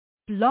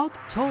Blog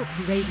Talk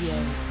Radio.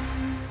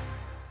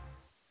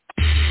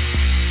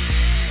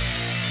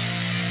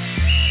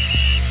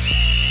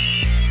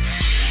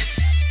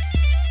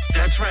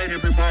 That's right,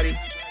 everybody.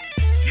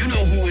 You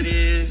know who it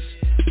is.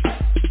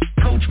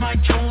 Coach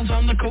Mike Jones,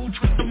 I'm the coach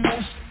with the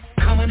most.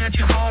 Coming at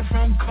you hard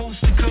from coast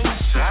to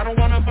coast. I don't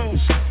want to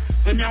boast,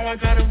 but now I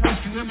gotta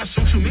roast you in my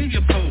social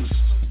media posts.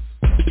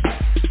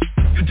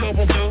 You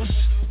double dose,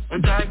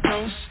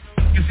 undiagnosed.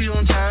 You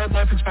feeling tired,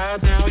 life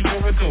expired, now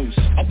you're a ghost.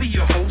 I'll be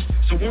your host,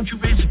 so won't you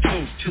raise a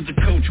toast to the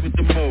coach with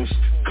the most,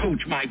 Coach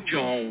Mike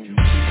Jones.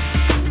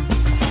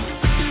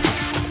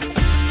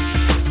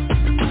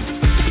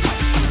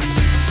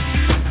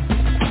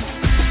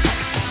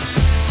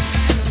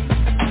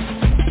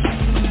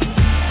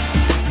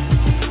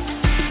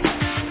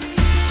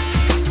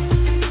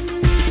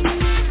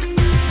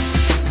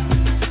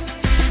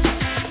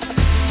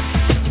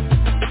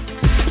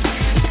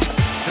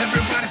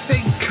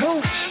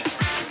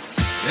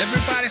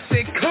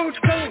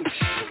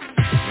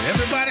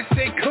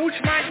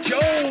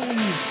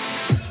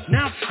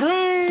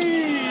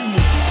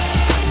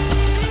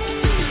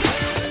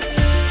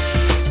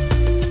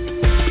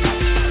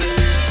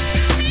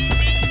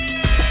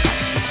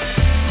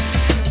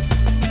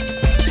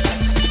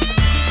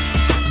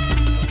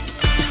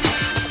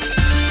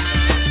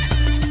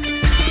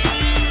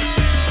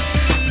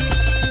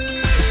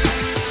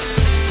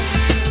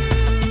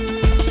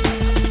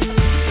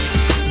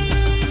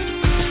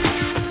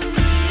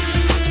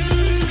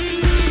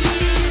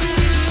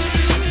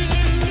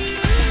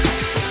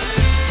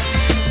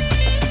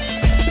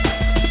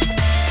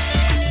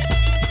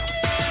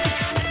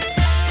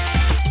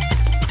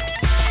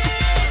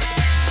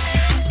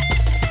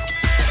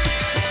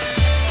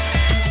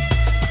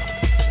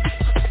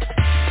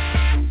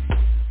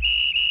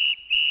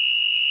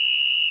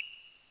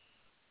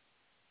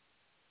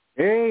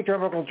 Hey,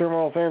 Turnbuckle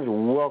Turmoil fans,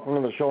 welcome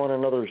to the show on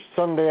another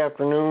Sunday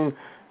afternoon.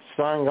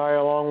 Sign guy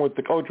along with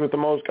the coach with the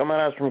most, coming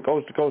at us from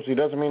coast to coast. He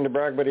doesn't mean to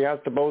brag, but he has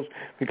to boast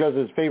because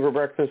his favorite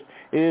breakfast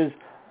is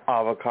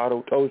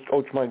avocado toast.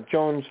 Coach Mike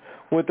Jones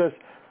with us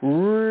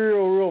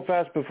real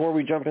fast before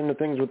we jump into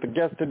things with the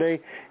guest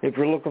today. If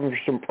you're looking for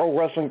some pro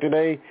wrestling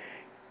today,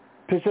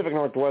 Pacific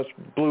Northwest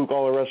Blue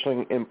Collar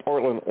Wrestling in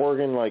Portland,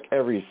 Oregon, like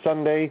every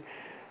Sunday.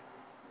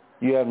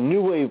 You have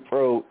New Wave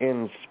Pro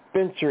in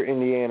Spencer,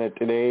 Indiana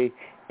today,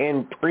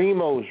 and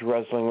Primo's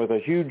Wrestling with a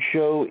huge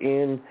show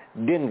in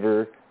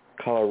Denver,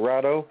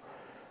 Colorado.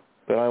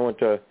 But I want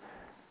to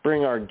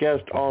bring our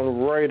guest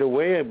on right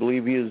away. I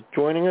believe he is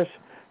joining us.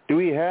 Do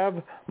we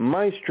have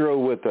Maestro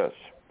with us?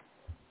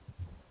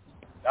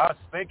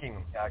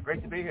 Speaking.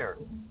 Great to be here.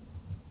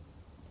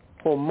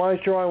 Well,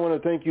 Maestro, I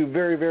want to thank you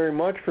very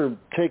much for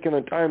taking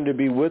the time to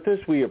be with us.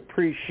 We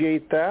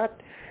appreciate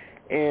that.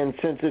 And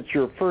since it's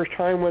your first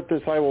time with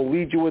us, I will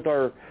lead you with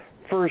our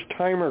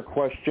first-timer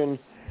question.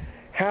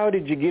 How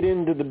did you get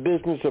into the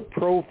business of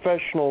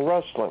professional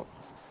wrestling?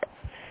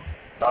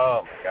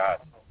 Oh, my God.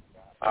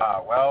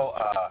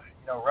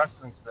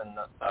 Wrestling's been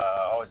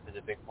always been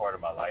a big part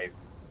of my life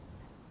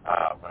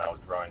when I was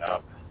growing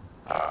up,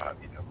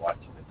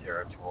 watching the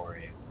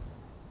territory,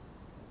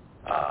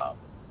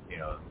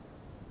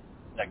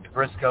 like the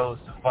Briscoes,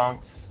 the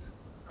Funks,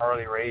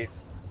 Harley Race,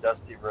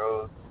 Dusty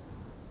Rhodes,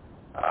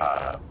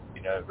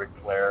 Ric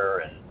Flair,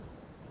 and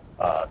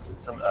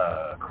some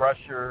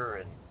Crusher,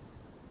 and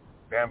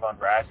Baron Von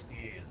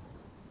Raschke,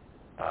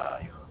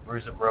 and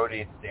Bruiser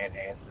Brody, and Stan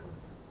Hansen.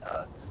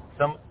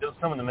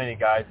 Some of the many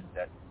guys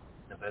that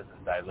the business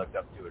that I looked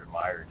up to and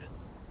admired. And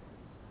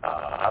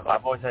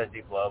I've always had a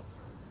deep love,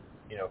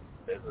 for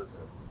business.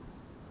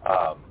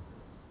 And,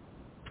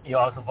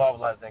 I was involved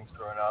with a lot of things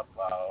growing up: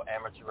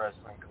 amateur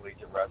wrestling,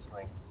 collegiate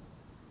wrestling,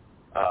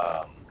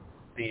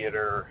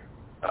 theater,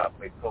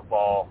 played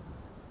football.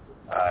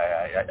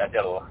 I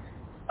did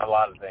a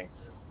lot of things.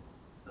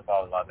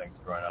 Involved in a lot of things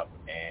growing up,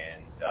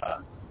 and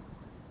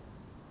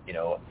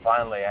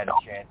finally I had a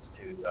chance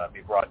to be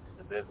brought to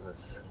the business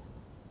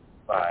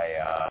by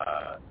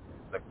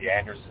like the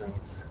Andersons,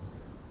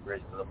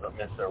 the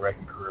Minnesota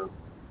Wrecking Crew,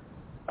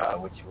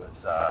 which was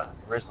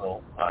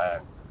original. I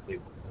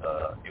believe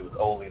it was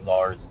Ole,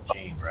 Lars, and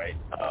Gene, right?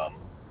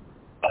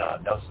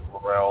 Nelson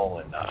Burrell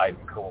and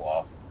Ivan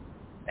Koloff,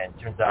 and it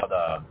turns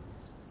out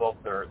both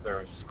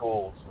their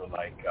schools were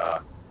like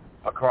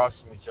across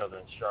from each other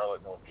in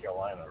Charlotte, North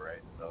Carolina,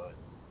 right? So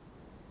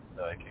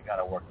it kind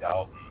of worked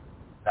out.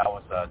 And I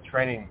was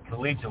training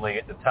collegiately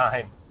at the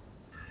time,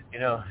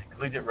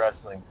 collegiate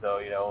wrestling. So,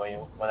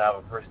 when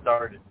I first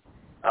started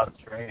out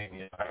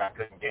training, I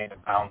couldn't gain a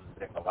pound to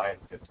take my life.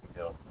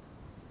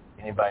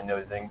 Anybody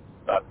knows anything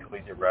about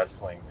collegiate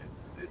wrestling,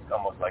 it's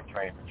almost like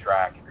training for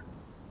track,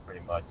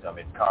 pretty much. I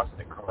mean, it's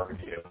constant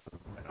cardio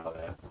and all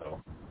that. So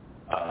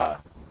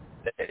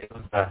it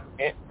was a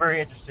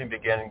very interesting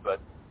beginning, but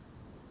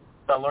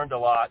I learned a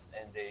lot,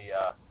 and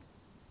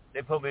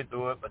they put me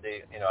through it, but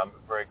I'm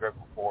very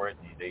grateful for it.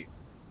 And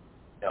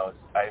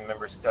I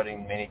remember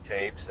studying many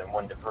tapes, and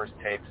one of the first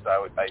tapes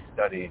I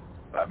studied,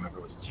 I remember,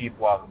 was Chief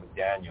Wahoo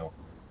McDaniel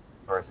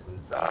versus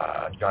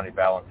Johnny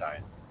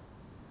Valentine,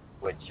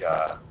 which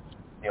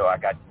I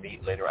got to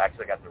meet later.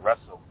 Actually, I got to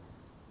wrestle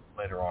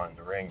later on in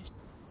the ring,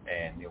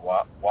 and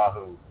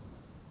Wahoo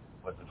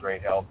was a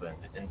great help and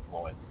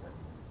influence. And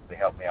they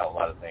helped me out a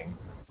lot of things,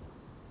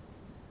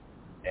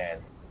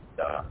 and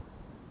so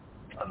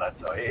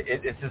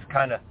it's just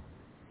kind of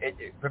it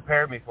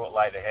prepared me for what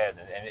lied ahead,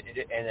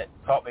 and it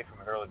taught me from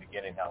an early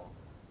beginning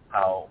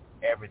how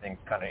everything's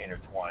kind of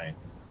intertwined.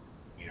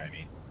 You know what I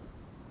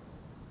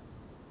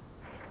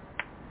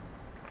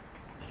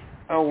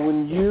mean?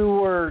 When you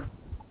were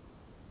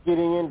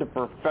getting into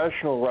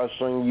professional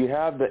wrestling, you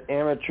had the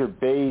amateur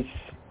base,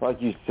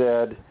 like you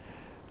said.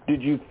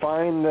 Did you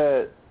find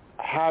that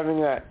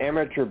having that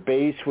amateur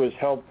base was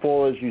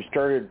helpful as you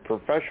started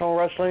professional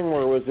wrestling,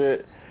 or was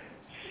it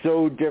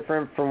so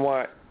different from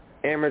what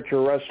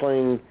amateur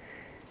wrestling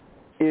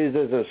is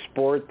as a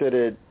sport that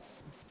it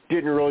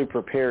didn't really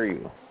prepare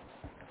you?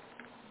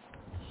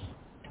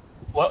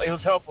 Well, it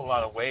was helpful in a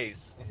lot of ways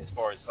as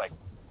far as like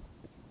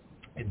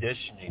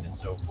conditioning and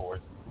so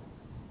forth.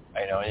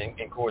 And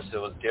of course it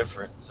was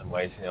different in some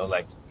ways.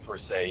 Like for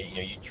say,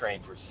 you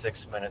train for 6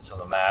 minutes on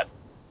the mat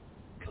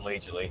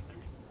collegiately,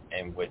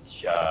 in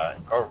which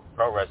in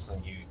pro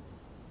wrestling you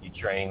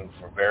train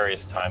for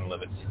various time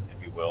limits,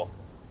 if you will.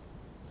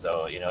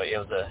 So it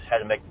was had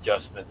to make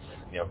adjustments,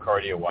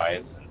 cardio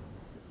wise,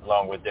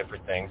 along with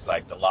different things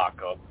like the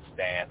lockup,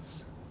 stance,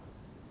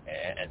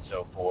 and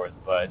so forth.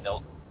 But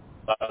a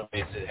lot of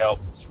ways it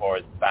helped as far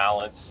as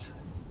balance,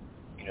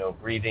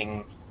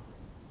 breathing,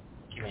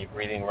 keeping your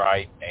breathing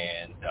right,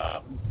 and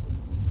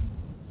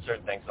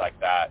certain things like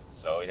that.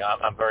 So,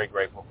 I'm very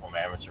grateful for my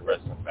amateur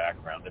wrestling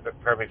background. They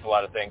prepared me for a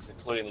lot of things,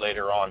 including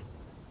later on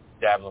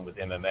dabbling with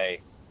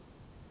MMA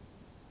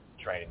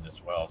training as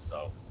well.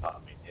 So,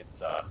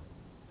 it's,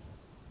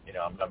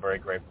 I'm very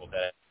grateful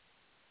that,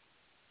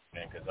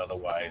 because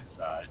otherwise,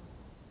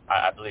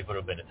 I believe it would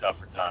have been a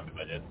tougher time if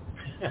I didn't.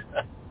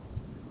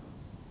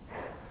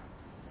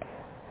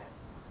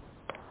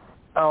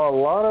 Now, a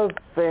lot of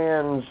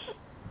fans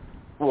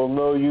will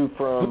know you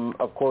from,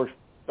 of course,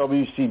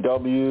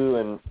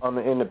 WCW and on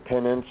the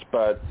independents,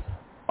 but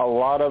a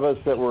lot of us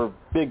that were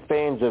big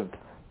fans of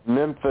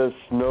Memphis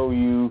know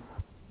you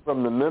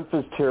from the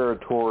Memphis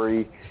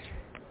territory.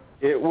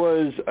 It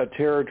was a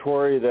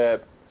territory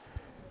that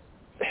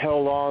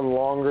held on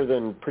longer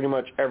than pretty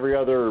much every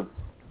other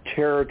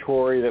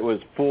territory that was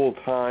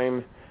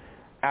full-time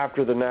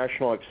after the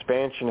national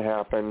expansion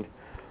happened.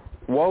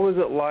 What was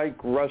it like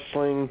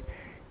wrestling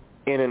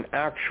in an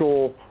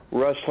actual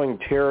wrestling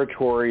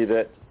territory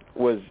that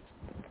was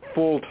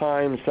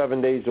full-time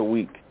 7 days a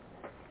week?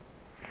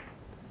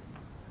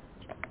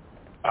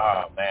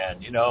 Oh, man,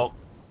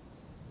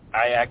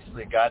 I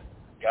actually got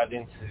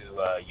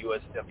into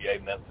USWA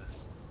Memphis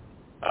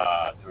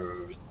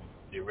through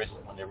the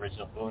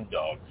original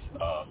Boondocks,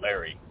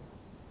 Larry,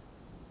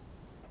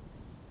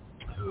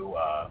 who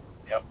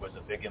was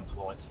a big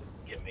influence to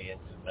get me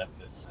into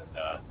Memphis,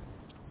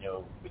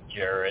 and with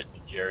Jarrett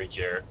and Jerry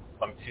Jarrett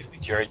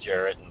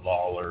and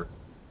Lawler,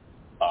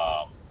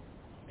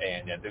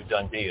 and through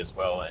Dundee as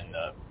well, and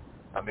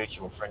a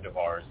mutual friend of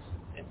ours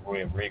in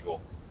William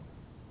Regal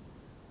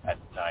at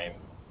the time,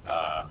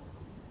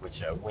 which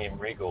William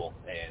Regal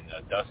and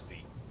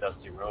Dusty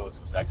Rhodes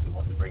was actually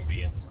wanting to bring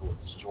me into school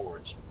with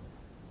George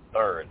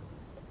III to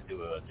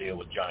do a deal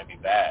with Johnny B.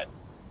 Bad,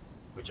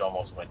 which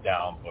almost went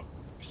down, but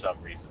for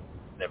some reason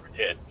never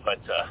did. But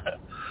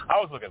I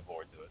was looking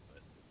forward to it.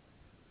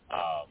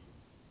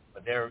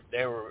 But they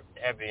were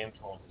heavy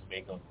influences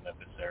me going to the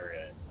Memphis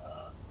area,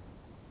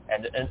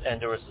 and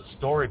there was a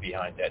story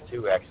behind that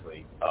too,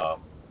 actually,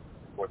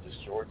 for this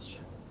George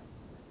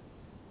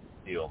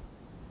deal.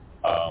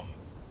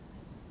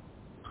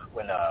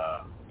 When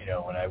I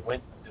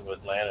went to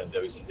Atlanta,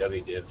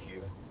 WCW did a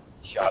few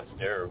shots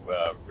there.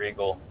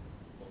 Regal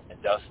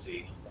and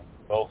Dusty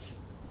both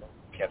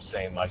kept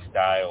saying my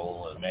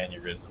style and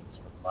mannerisms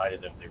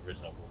reminded them of the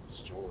original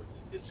Gorgeous George.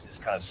 It's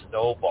just kind of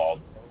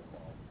snowballed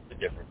to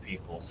different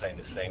people saying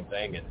the same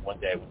thing. And one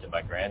day I went to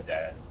my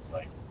granddad and was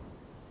like,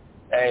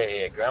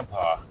 "Hey,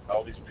 Grandpa,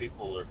 all these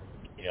people are,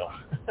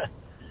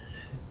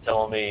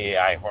 telling me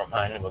I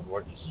remind him of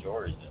Gorgeous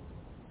George." And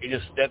he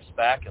just steps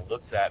back and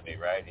looks at me,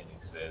 right, and he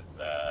says,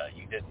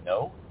 "You didn't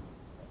know?"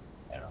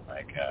 And I'm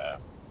like,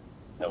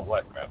 "Know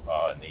what,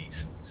 Grandpa?" And he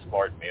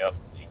smartened me up.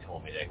 And he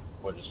told me that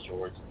Gorgeous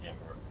George and him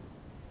were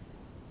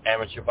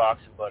amateur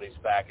boxing buddies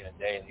back in the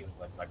day, and he was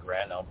like my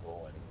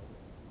granduncle. And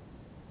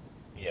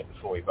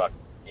before he got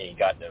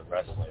into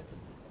wrestling,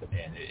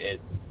 and it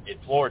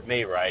floored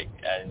me, right?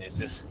 And it's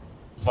just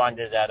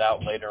finding that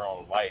out later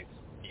on in life.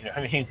 You know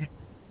what I mean?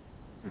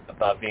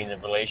 About being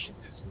in relation to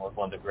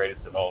one of the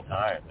greatest of all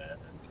time, man.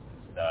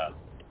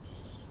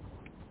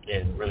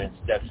 And really,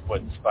 that's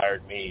what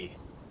inspired me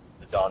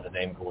to don the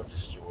name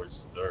Gorgeous George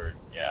III.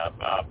 Yeah,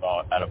 I'm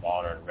out of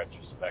honor and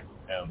retrospect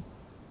with him.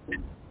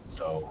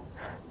 So,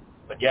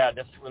 but yeah,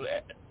 that's really,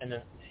 and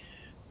then,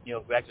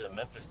 back to the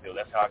Memphis deal,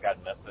 that's how I got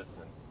in Memphis.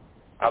 And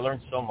I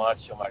learned so much,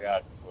 oh my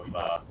God, from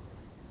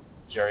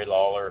Jerry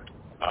Lawler,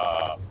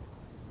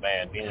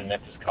 being in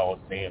Memphis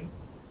Coliseum,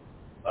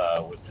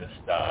 was just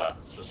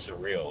so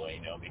surreal,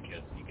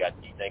 because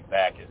you think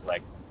back, it's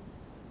like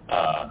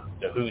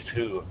the who's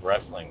who of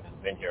wrestling has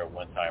been here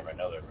one time or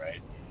another,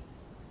 right?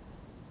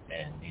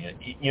 And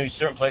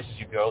certain places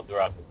you go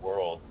throughout the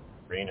world,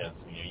 arenas,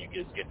 you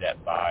just get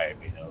that vibe,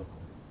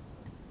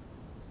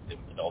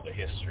 with all the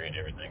history and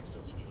everything. So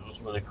it was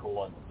really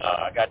cool. And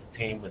I got to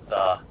team with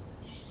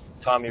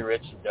Tommy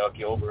Rich and Doug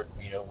Gilbert.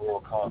 We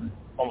were calling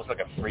almost like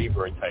a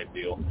Freebird type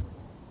deal.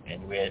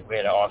 And we had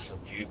an awesome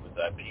feud with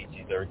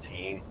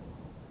PG-13.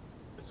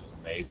 This was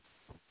amazing.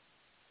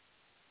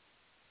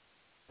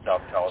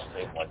 South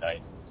Coliseum one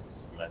night,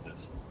 tremendous.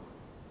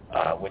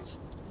 Which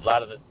a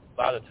lot of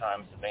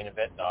times the main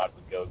event nod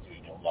would go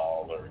to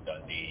Lawler,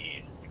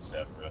 Dundee,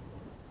 etc.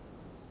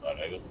 But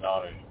it was an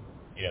honor,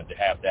 to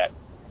have that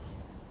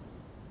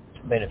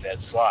main event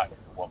slot at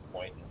one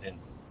point, and then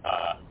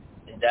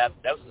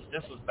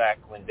this was back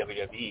when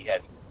WWE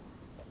had,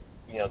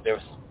 there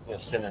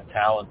was sending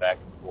talent back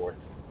and forth.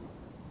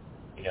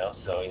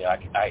 So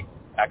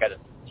I got a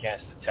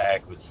chance to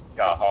tag with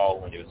Scott Hall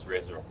when it was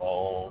Razor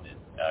Ramon and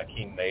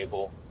King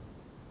Mabel.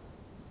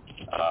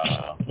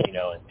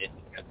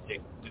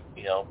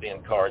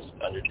 Ben Carr's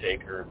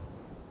Undertaker,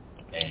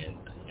 and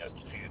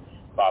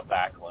Bob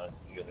Backlund,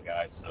 a few other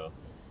guys. So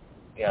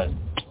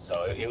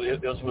so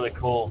it was really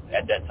cool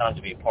at that time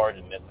to be part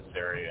of the Memphis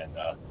area,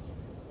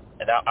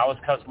 and I was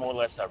kind of more or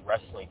less a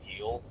wrestling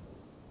heel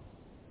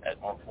at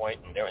one point.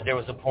 And there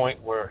was a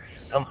point where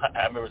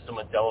I remember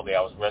someone telling me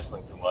I was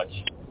wrestling too much,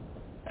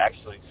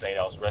 actually saying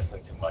I was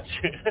wrestling too much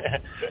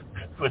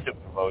with the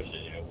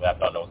promotion. I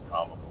thought that was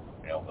comical,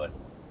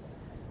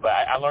 but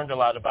I learned a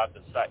lot about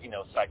the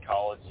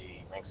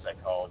psychology, ring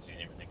psychology,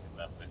 and everything in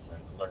Memphis,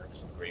 and learned from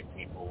some great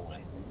people.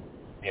 And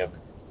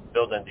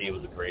Bill Dundee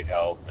was a great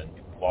help, and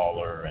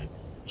Lawler and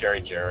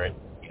Jerry Jarrett,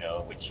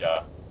 which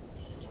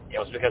it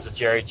was because of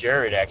Jerry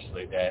Jarrett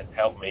actually that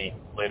helped me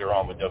later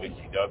on with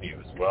WCW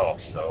as well.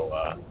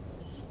 So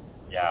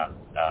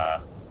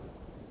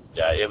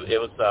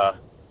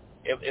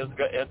it was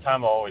a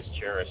time I always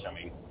cherish. I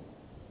mean,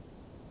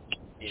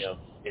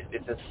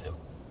 it's just,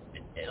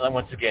 and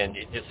once again,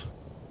 it just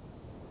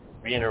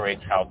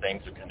reiterates how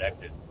things are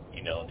connected,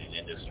 in the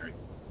industry.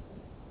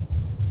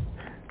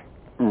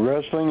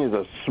 Wrestling is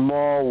a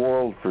small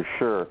world for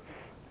sure.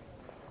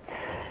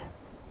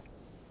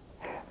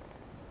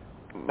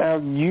 Now,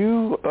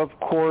 you, of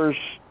course,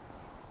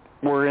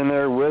 were in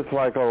there with,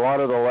 like, a lot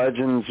of the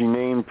legends you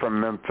named from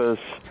Memphis.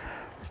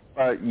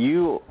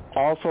 You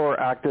also are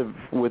active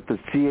with the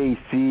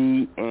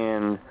CAC,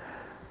 and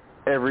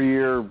every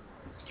year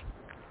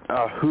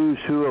who's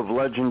who of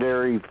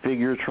legendary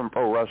figures from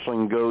pro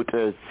wrestling go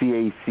to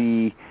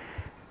CAC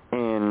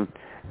and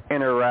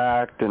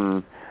interact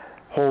and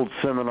hold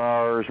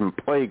seminars and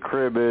play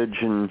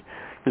cribbage and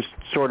just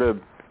sort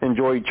of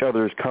enjoy each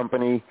other's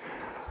company.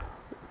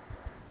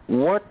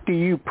 What do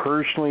you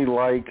personally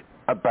like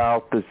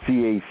about the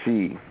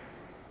CAC?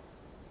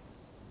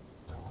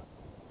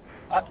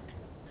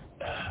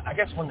 I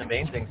guess one of the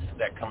main things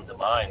that come to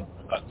mind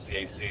about the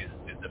CAC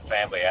is the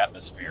family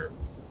atmosphere.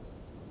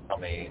 I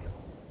mean,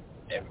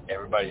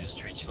 everybody just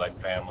treats you like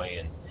family,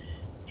 and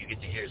you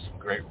get to hear some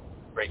great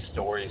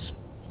stories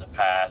from the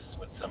past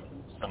with some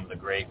of the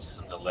greats,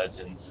 some of the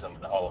legends, some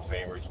of the Hall of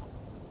Famers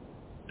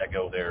that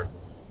go there.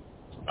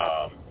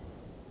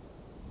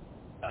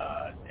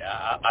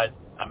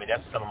 I mean,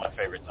 that's some of my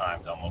favorite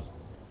times, almost.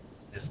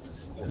 Just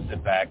to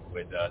sit back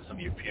with some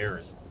of your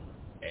peers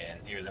and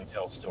hear them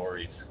tell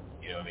stories,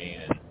 you know what I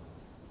mean?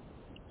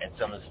 And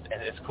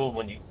it's cool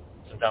when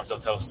sometimes they'll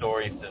tell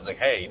stories that's like,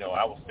 hey,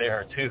 I was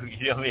there too,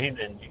 you know what I mean?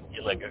 And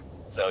you're like,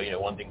 so,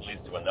 one thing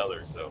leads to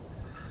another. So,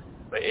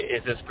 but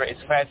it's just great.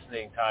 It's a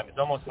fascinating time. It's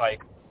almost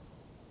like,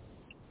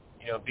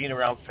 being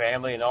around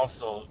family and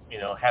also,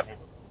 having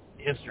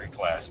history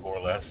class, more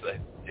or less.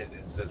 It's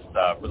just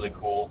really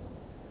cool.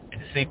 And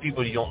to see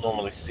people you don't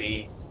normally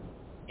see,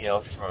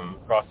 from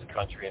across the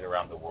country and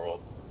around the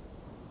world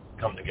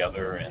come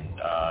together. And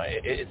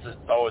it's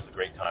always a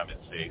great time at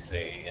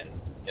CAC,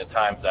 and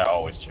times I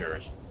always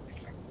cherish.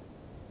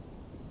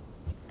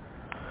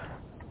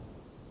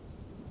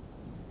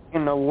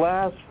 In the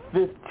last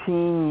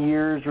 15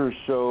 years or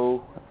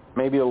so,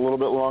 maybe a little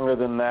bit longer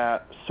than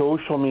that,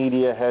 social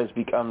media has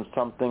become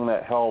something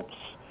that helps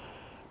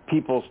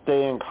people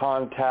stay in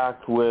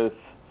contact with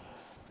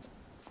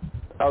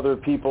other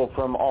people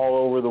from all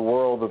over the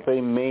world that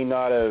they may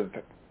not have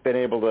been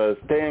able to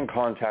stay in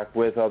contact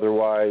with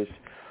otherwise.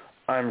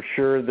 I'm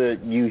sure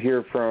that you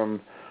hear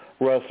from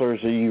wrestlers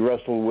that you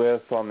wrestled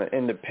with on the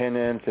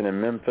independents and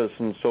in Memphis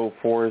and so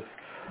forth.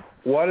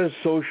 What has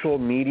social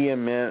media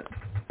meant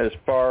as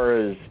far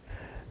as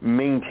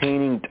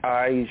maintaining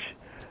ties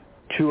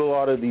to a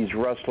lot of these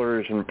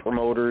wrestlers and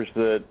promoters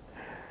that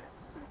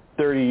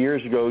 30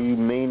 years ago you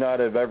may not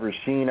have ever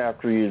seen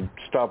after you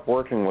stopped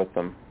working with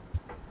them?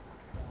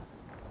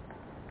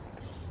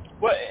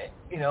 Well,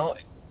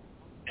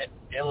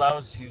 it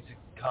allows you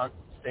to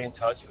stay in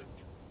touch with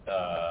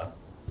a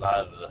lot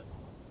of the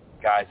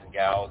guys and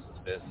gals in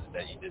the business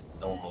that you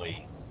don't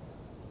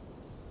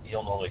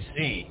normally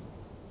see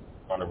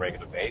on a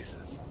regular basis,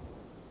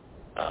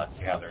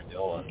 see how they're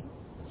doing.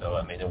 So,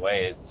 I mean, in a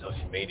way,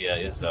 social media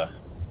is a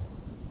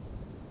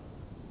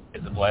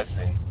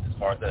blessing as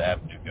far as that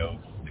avenue goes,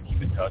 to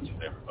keep in touch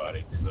with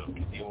everybody. So,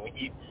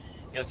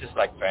 just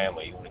like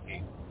family, you want to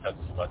keep in touch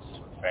as much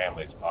with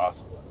family as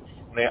possible.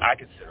 I mean, I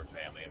consider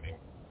family. I mean,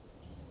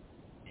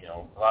 a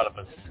lot of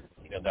us,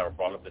 that were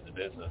brought up in the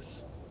business,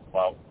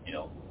 long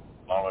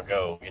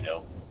ago,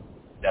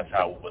 that's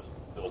how it was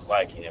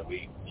like.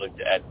 We looked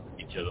at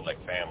each other like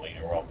family.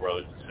 We're all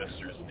brothers and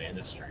sisters in the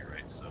industry,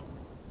 right? So,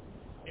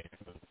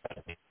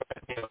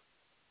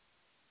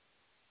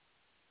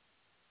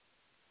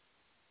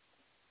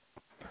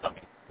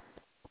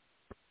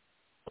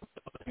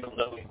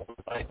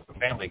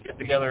 family get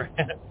together,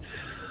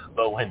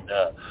 but when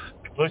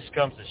push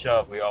comes to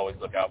shove, we always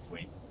look out for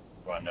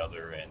one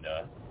another and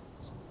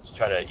just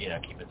try to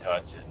keep in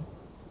touch and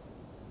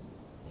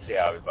see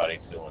how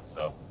everybody's doing.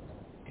 So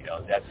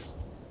that's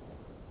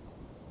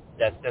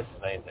the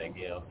main thing,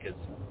 because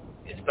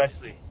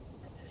especially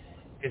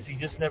because you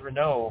just never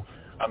know.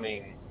 I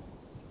mean,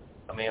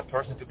 a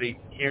person could be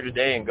here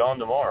today and gone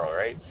tomorrow,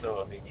 right?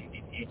 So I mean,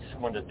 you just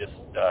want to just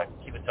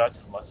keep in touch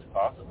as much as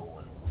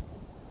possible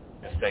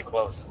and stay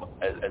close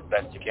as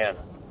best you can.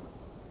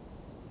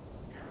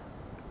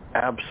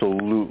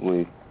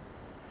 Absolutely.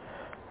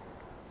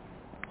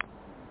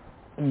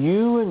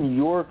 You and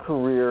your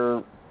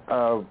career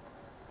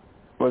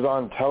was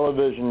on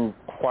television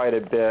quite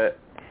a bit.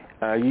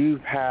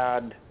 You've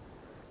had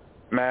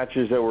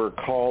matches that were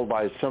called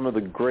by some of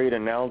the great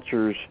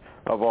announcers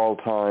of all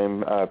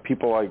time,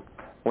 people like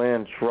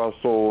Lance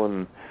Russell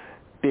and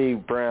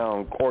Dave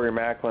Brown, Corey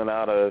Macklin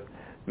out of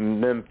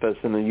Memphis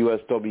in the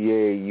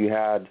USWA. You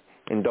had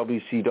in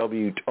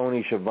WCW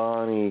Tony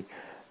Schiavone,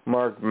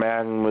 Mark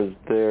Madden was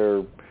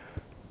there,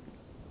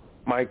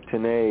 Mike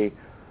Tenay.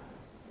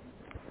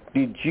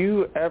 Did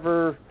you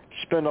ever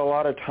spend a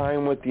lot of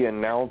time with the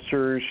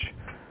announcers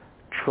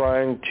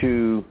trying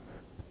to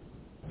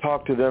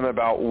talk to them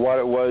about what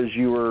it was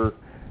you were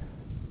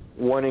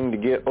wanting to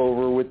get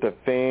over with the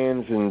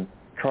fans and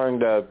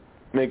trying to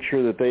make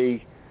sure that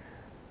they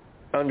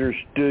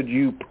understood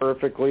you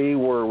perfectly,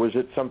 or was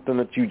it something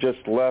that you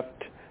just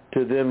left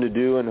to them to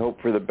do and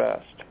hope for the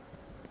best?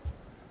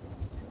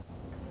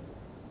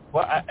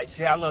 Well, I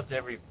loved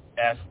every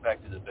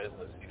aspect of the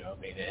business,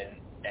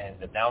 and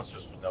the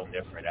announcers were no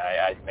different.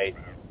 I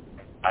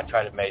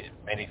tried to make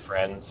many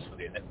friends with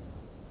the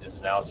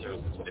announcers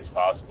as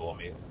possible. I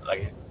mean,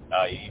 like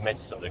you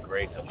mentioned some of the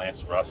greats,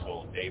 Lance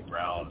Russell, Dave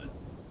Brown, and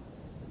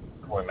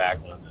Corey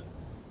Macklin.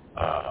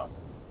 Matter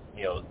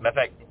of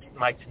fact,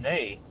 Mike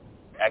Tenay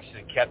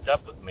actually kept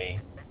up with me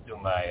through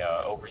my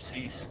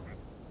overseas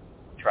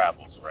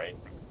travels, right?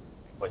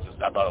 I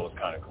thought it was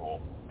kind of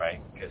cool, right?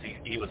 Because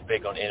he was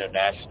big on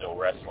international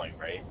wrestling,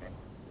 right?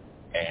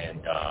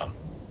 And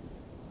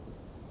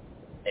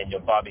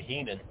Bobby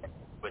Heenan,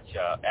 which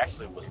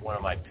actually was one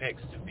of my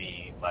picks to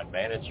be my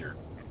manager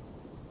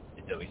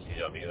in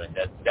WCW, and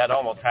that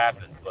almost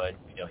happened, but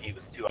he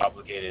was too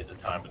obligated at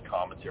the time with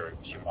commentary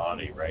with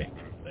Schiavone, right?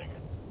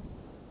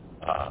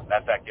 Matter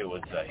of fact, it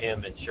was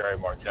him and Sherry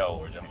Martel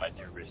were my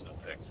two original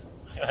picks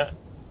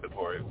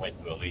before it went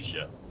to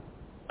Alicia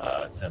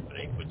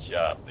Symphony, but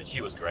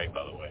she was great,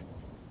 by the way.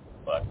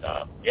 But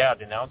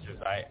the announcers,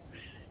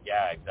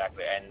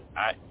 exactly, and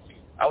I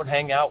would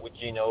hang out with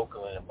Gene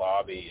Okerlund and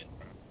Bobby and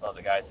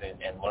other guys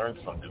and learn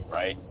from them,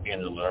 right? Be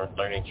in the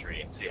learning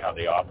tree and see how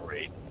they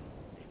operate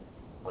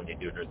when they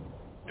do their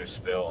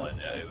spill, and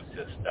it was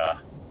just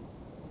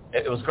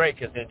it was great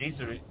because these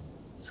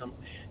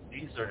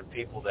are the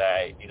people that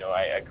I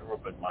grew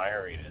up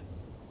admiring and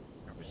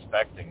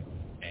respecting,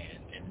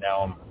 and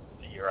now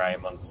here I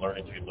am on the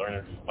learning tree,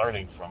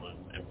 learning from them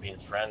and being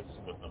friends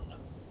with them.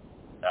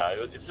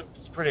 It's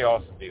a pretty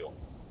awesome deal.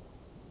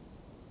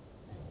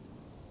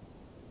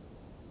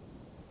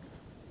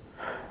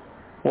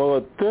 Well,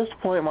 at this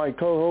point, my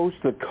co-host,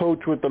 the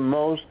coach with the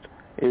most,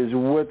 is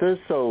with us.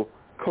 So,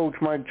 Coach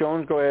Mike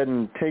Jones, go ahead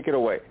and take it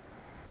away.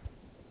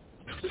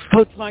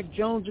 Coach Mike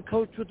Jones, the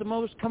coach with the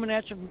most, coming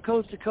at you from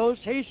coast to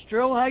coast. Hey,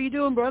 Stro, how you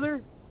doing,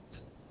 brother?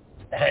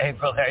 Hey,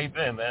 brother, how you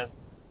been, man?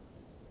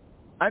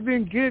 I've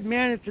been good,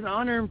 man. It's an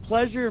honor and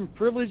pleasure and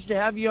privilege to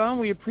have you on.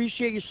 We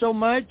appreciate you so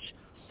much.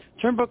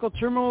 Turnbuckle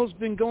Turmoil has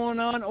been going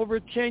on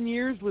over 10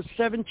 years with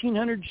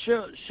 1,700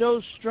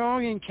 shows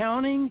strong and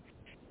counting.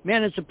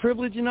 Man, it's a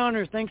privilege and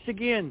honor. Thanks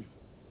again.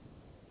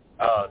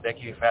 Oh,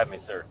 thank you for having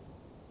me, sir.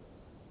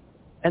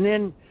 And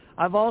then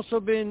I've also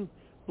been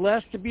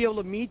blessed to be able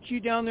to meet you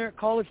down there at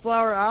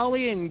Cauliflower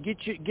Alley and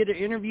get an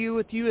interview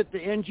with you at the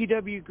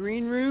NGW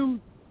Green Room.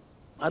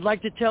 I'd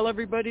like to tell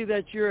everybody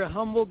that you're a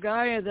humble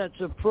guy that's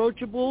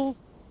approachable.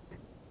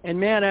 And,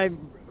 man, I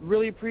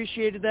really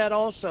appreciated that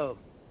also.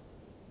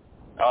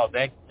 Oh,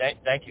 thank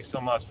you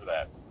so much for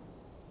that.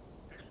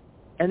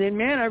 And then,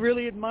 man, I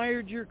really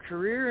admired your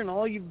career and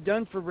all you've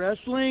done for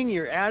wrestling,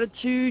 your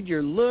attitude,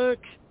 your look,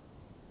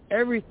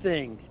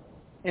 everything.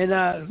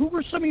 And who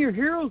were some of your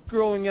heroes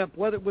growing up,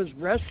 whether it was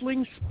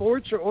wrestling,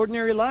 sports, or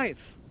ordinary life?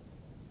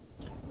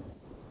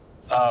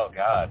 Oh,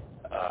 God.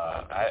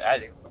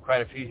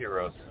 quite a few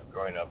heroes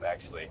growing up,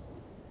 actually.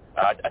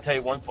 I'll tell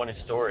you one funny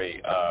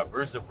story.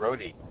 Bruiser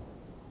Brody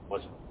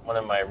was one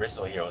of my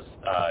original heroes,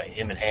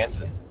 him and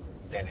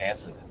Dan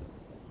Hansen.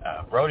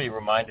 Brody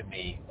reminded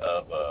me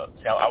of,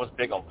 I was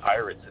big on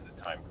pirates at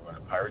the time, growing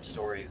up, pirate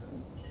stories.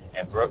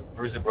 And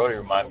Bruiser Brody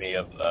reminded me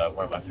of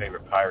one of my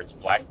favorite pirates,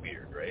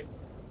 Blackbeard, right?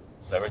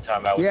 So every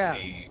time I would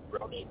see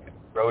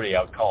Brody,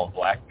 I would call him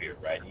Blackbeard,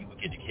 right? And he would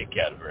get a kick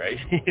out of it, right?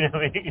 You know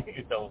what I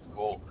mean? That was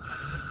cool.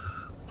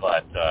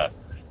 But,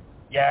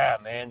 yeah,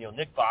 man,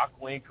 Nick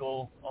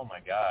Bockwinkel, oh, my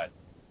God.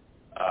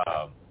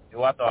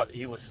 I thought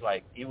he was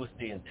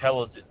the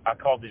intelligent, I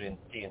called it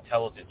the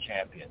intelligent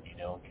champion,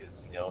 because,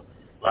 a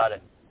lot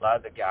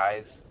of the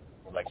guys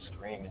would,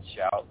 scream and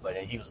shout, but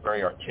he was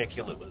very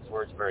articulate with his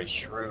words, very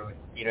shrewd,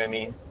 you know what I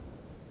mean?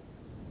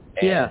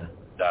 And,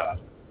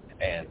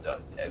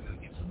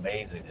 it's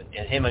amazing.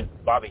 And him and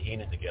Bobby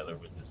Heenan together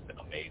was just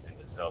amazing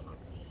itself.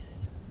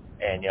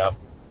 And,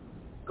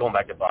 going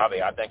back to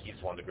Bobby, I think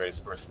he's one of the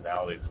greatest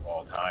personalities of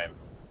all time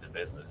in the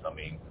business. I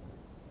mean,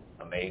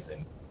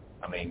 amazing.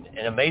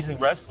 An amazing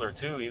wrestler,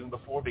 too, even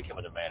before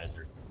becoming a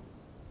manager,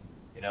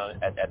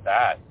 at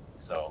that.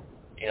 So,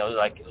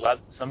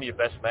 some of your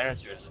best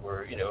managers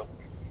were,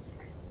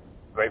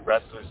 great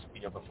wrestlers,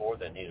 before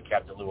then.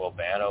 Captain Lou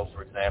Albano,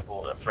 for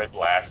example, Fred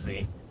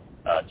Blassie,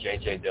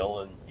 J.J.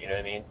 Dillon, you know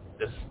what I mean?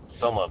 Just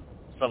some of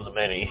the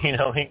many,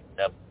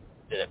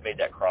 that made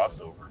that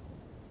crossover.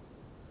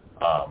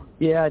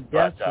 Yeah,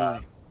 definitely.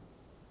 But,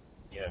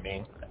 you know what I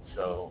mean?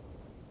 So,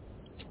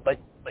 but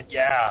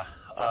yeah,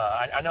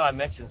 I know I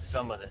mentioned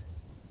some of the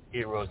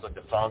heroes like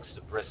the Funks,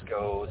 the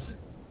Briscoes,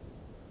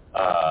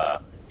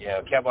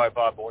 Cowboy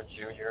Bob Orton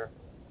Jr.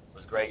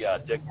 was great.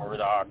 Dick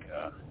Murdoch,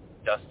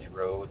 Dusty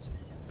Rhodes.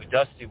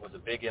 Dusty was a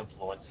big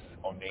influence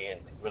on me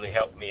and really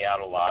helped me out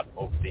a lot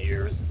over the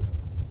years,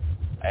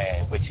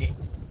 and which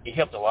he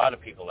helped a lot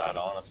of people out,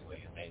 honestly.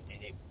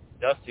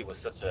 Dusty was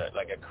such a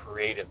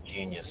creative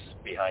genius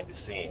behind the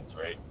scenes,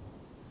 right?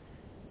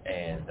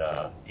 And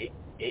he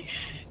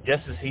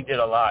just as he did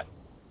a lot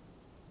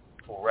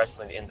for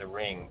wrestling in the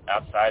ring,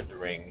 outside the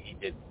ring,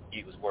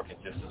 he was working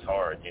just as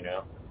hard,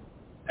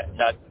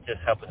 not just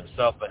helping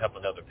himself, but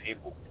helping other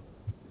people.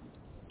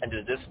 And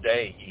to this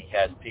day, he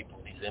has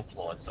people he's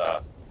influenced.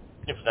 For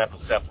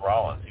example, Seth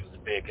Rollins. He was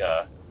a big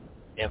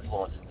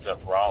influence in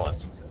Seth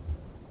Rollins.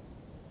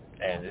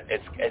 And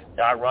it's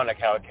ironic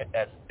how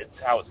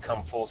it's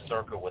come full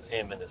circle with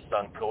him and his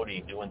son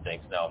Cody doing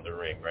things now in the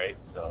ring, right?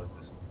 So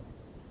it's just,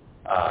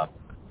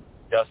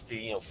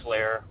 Dusty,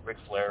 Ric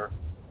Flair,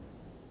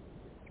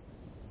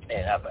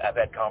 and I've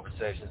had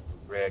conversations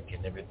with Rick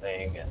and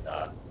everything, and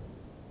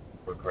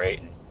we're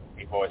great, and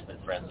we've always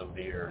been friends over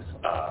the years.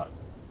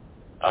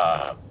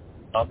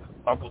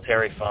 Uncle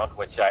Terry Funk,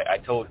 which I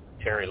told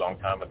Terry a long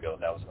time ago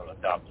that I was going to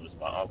adopt him as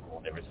my uncle,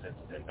 and ever since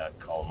then I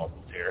call him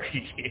Uncle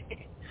Terry.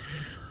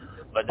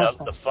 But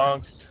the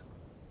Funks,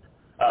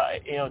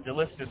 the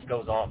list just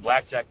goes on.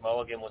 Blackjack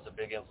Mulligan was a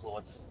big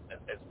influence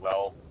as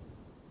well.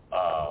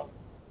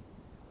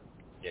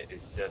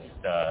 It's just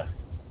the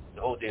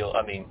whole deal.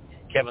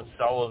 Kevin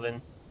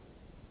Sullivan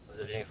was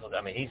an influence.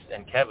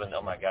 Kevin,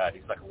 oh my God,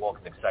 he's like a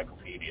walking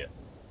encyclopedia.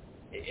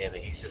 And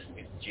he's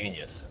a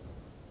genius.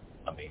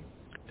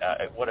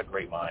 What a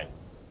great mind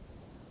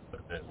for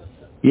the business.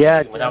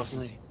 Yeah,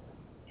 definitely.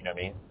 You know what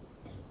I mean?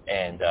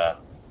 And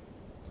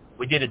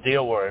we did a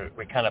deal where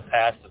we kind of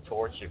passed the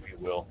torch, if you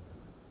will,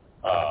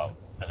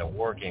 in a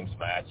War Games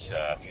match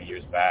a few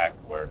years back,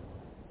 where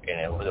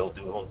we'll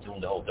do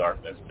the whole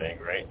darkness thing,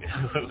 right?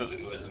 It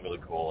was really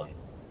cool. And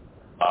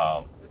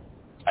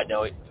I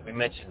know we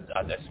mentioned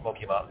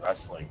Smoky Mountain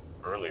Wrestling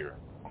earlier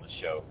on the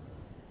show.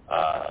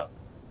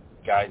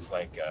 Guys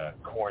like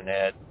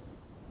Cornette,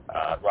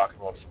 Rock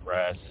and Roll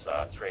Express,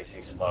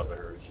 Tracy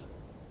Smothers,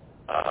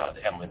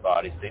 the Heavenly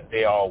Bodies,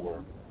 they all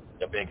were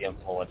a big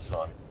influence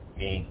on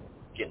me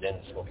getting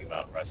into Smoky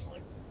Mountain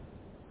Wrestling.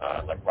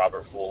 Like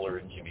Robert Fuller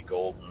and Jimmy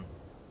Golden,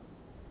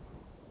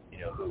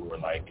 who were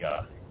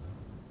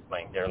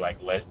they're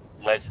like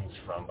legends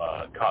from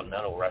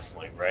Continental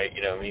Wrestling, right?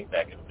 You know what I mean?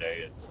 Back in the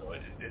day. And so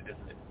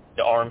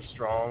the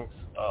Armstrongs,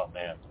 oh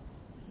man,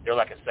 they're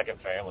like a second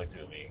family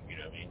to me, you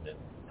know what I mean? And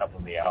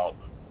helping me out.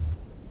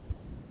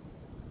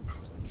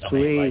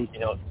 Sweet.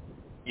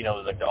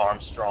 Like the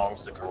Armstrongs,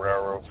 the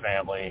Guerrero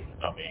family.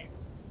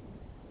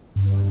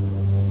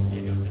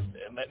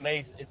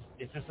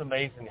 It's just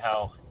amazing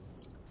how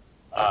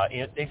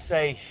they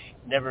say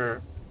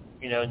never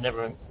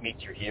meet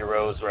your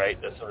heroes, right?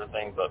 That sort of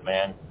thing. But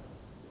man,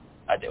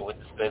 I did with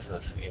this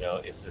business.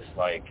 It's just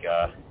like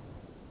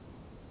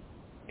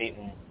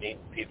meeting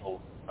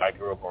people I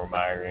grew up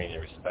admiring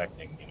and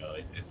respecting.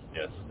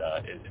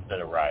 It's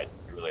been a ride.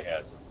 It really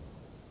has.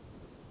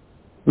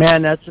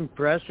 Man, that's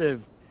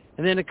impressive.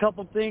 And then a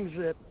couple things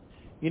that,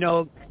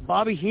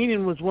 Bobby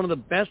Heenan was one of the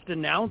best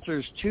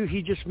announcers, too.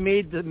 He just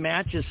made the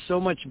matches so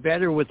much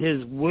better with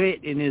his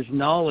wit and his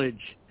knowledge.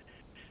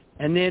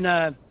 And then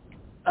up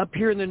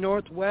here in the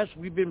Northwest,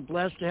 we've been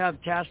blessed to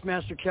have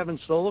Taskmaster Kevin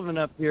Sullivan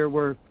up here,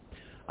 where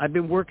I've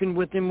been working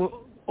with him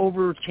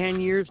over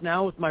 10 years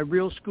now with my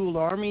Real School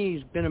Army.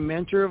 He's been a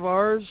mentor of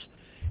ours.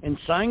 And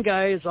Sign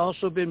Guy has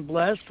also been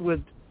blessed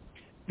with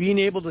being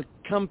able to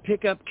come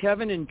pick up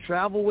Kevin and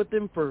travel with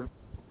him for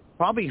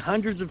probably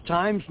hundreds of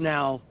times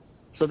now.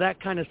 So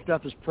that kind of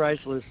stuff is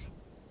priceless.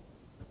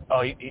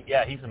 Oh,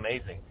 yeah, he's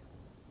amazing.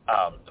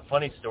 A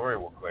funny story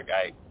real quick.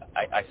 A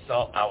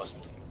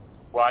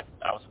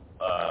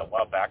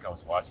while back I was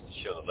watching the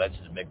show The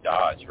Legend of Mick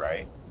Dodge,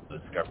 right? The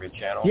Discovery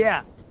Channel.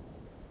 Yeah.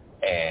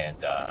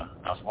 And I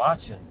was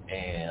watching,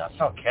 and I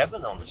saw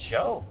Kevin on the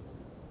show.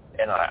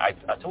 And I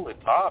totally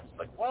popped,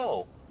 like,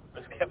 whoa,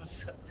 that's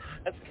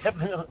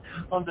Kevin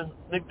on the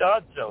Mick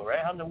Dodge show, right?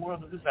 How in the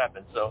world did this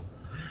happen? So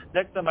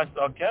next time I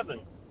saw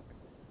Kevin,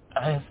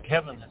 I asked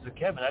Kevin,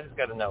 I just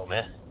got to know,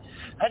 man,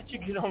 how did you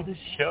get on this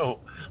show,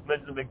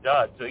 Mr. Mick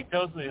Dodge? So he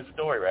tells me his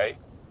story, right?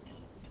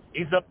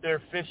 He's up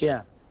there fishing,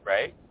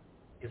 right?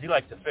 Because he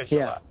likes to fish a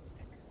lot.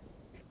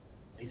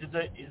 He's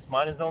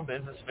minding his own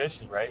business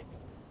fishing, right?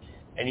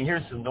 And he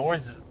hears some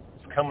noises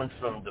coming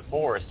from the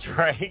forest,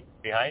 right,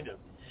 behind him.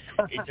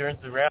 He turns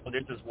around,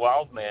 there's this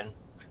wild man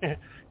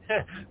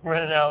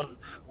running out of the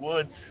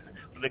woods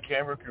with the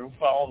camera crew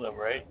following him,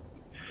 right?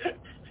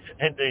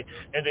 And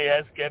they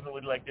asked Kevin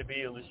would like to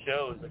be on the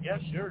show. He's like, yeah,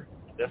 sure.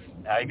 That's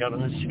how he got on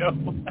the show.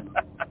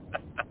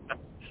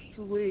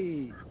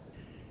 Sweet.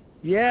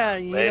 Yeah,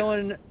 you know,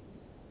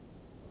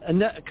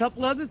 and a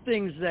couple other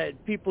things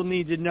that people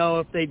need to know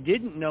if they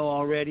didn't know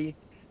already.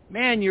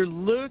 Man, your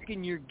look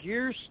and your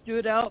gear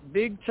stood out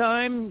big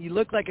time. You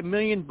look like $1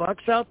 million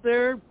out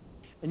there.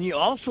 And you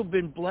also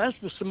been blessed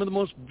with some of the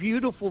most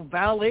beautiful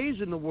valets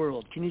in the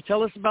world. Can you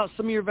tell us about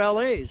some of your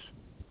valets?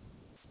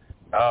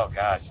 Oh,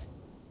 gosh.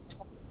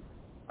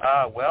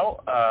 I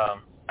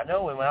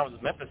know when I was in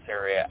the Memphis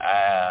area,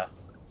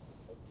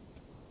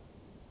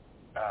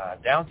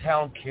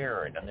 Downtown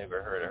Karen, I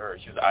never heard of her.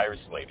 She was an Irish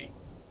lady.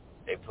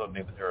 They put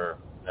me with her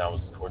when I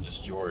was Gorgeous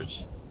George III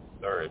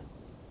for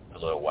a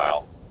little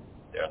while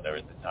there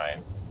at the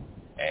time.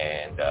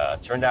 And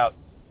turned out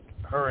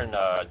her and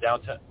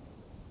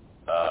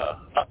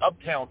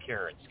Uptown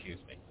Karen, excuse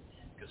me,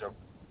 because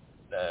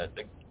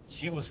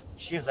she was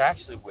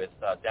actually with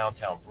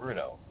Downtown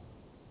Bruno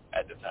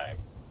at the time,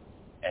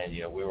 and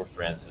we were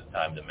friends at the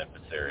time in the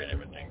Memphis area and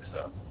everything.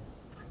 So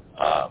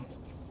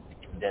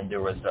then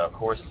there was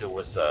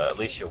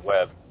Alicia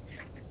Webb,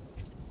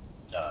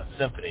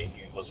 Symphony,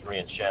 who was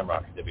Rhea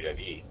Shamrock at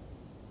WCW,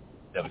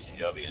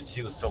 and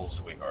she was so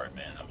sweetheart,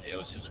 man. I mean, it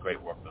was just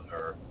great work with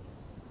her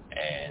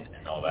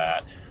and all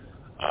that.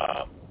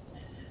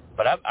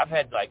 But I've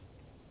had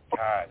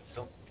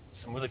some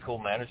really cool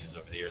managers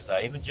over the years.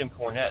 Even Jim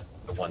Cornette,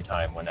 the one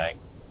time when I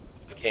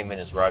came in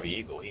as Robbie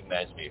Eagle, he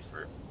managed me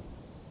for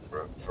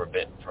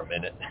a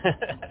minute.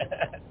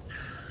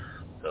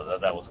 So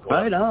that was cool.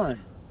 Right on.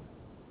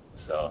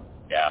 So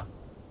yeah,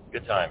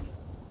 good time.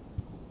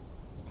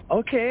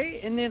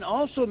 Okay, and then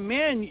also,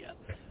 man,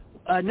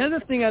 another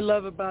thing I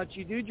love about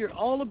you, dude, you're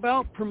all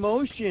about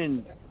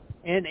promotion,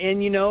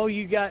 and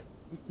you got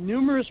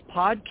numerous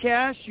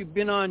podcasts. You've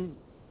been on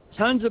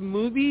tons of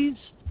movies.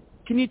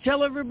 Can you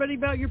tell everybody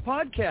about your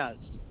podcast?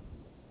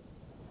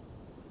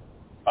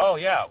 Oh,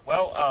 yeah.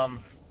 Well,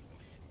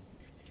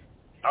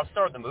 I'll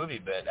start with the movie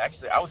bit.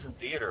 Actually, I was in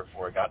theater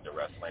before I got into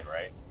wrestling,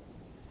 right?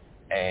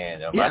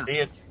 And my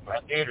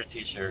theater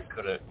teacher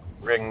could have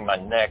wringed my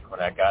neck when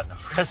I got into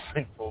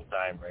wrestling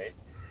full-time, right?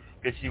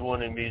 Because she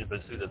wanted me to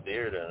pursue the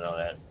theater and all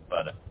that.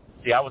 But,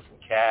 see, I was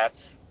in Cats,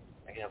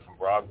 from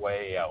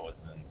Broadway. I was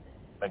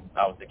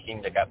the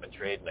king that got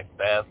betrayed in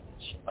Macbeth,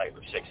 like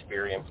the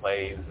Shakespearean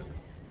plays and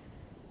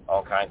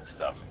all kinds of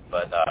stuff.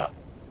 But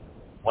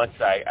once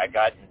I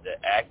got into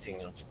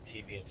acting on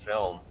TV and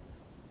film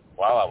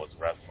while I was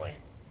wrestling,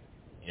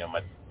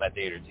 my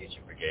theater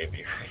teacher forgave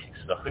me,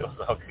 so it was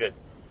all good.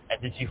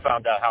 And then she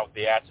found out how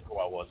theatrical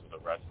I was with the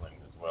wrestling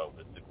as well,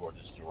 with the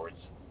Gorgeous George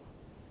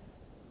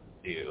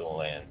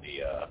deal and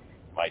the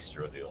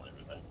Maestro deal and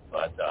everything.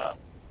 But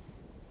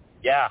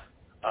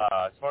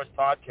as far as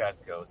podcast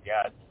goes,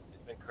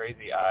 it's been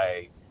crazy.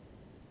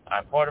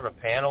 I'm part of a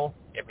panel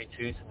every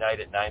Tuesday night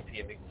at 9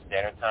 p.m. Eastern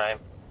Standard Time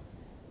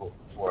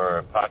for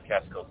a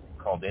podcast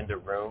called In the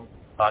Room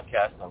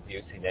podcast on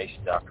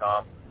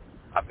VOCNation.com.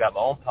 I've got my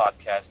own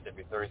podcast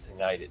every Thursday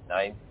night at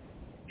 9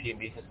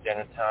 p.m. Eastern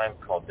Standard Time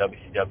called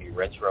WCW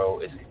Retro.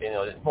 It's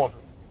more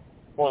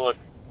like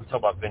we talk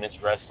about vintage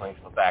wrestling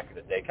from back in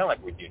the day, kind of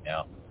like we doing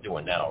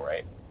now,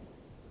 right?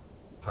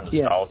 For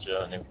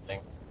nostalgia and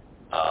everything.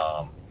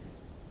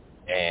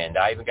 And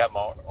I even got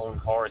my own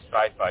horror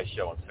sci-fi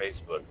show on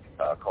Facebook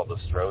called the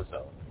Stro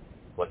Zone.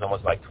 It was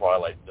almost like the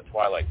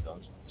Twilight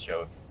Zone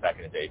show back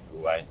in the day,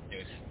 where I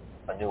introduced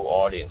a new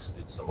audience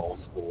to some old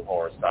school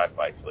horror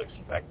sci-fi flicks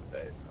back in the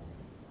day. So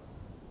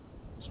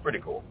it's pretty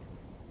cool.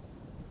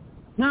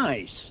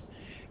 Nice.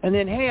 And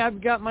then, hey,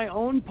 I've got my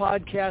own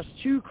podcast,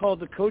 too, called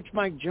The Coach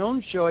Mike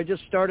Jones Show. I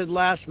just started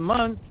last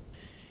month.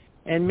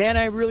 And, man,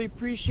 I really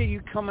appreciate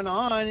you coming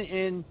on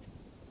and,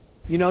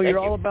 You know, you're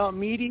all about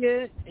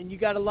media, and you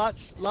got a lot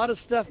of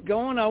stuff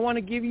going. I want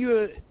to give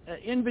you an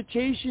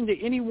invitation to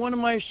any one of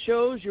my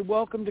shows. You're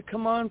welcome to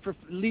come on for at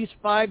least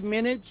 5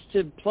 minutes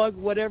to plug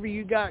whatever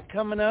you got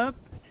coming up.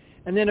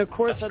 And then, of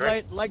course,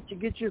 I'd like to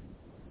get you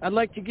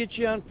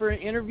on for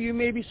an interview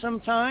maybe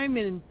sometime.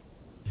 And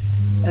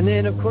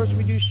then, of course,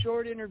 we do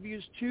short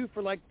interviews, too,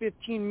 for like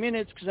 15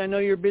 minutes because I know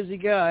you're a busy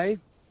guy.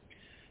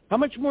 How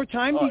much more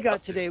time do you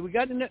got today?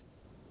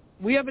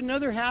 We have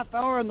another half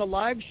hour on the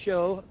live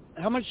show.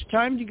 How much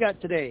time do you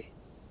got today?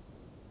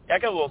 Yeah, I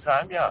got a little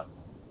time, yeah.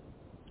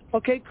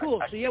 Okay,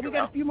 cool. So, yeah, we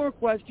got a few more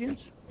questions.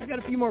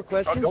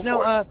 Go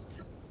now,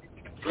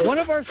 one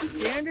of our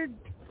standard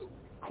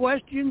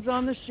questions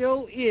on the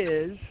show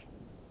is,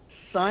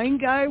 Sign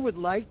Guy would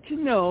like to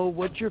know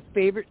what's your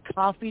favorite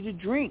coffee to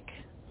drink.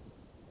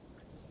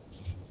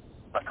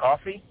 A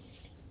coffee?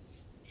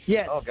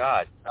 Yes. Oh,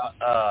 God.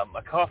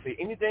 A coffee,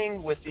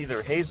 anything with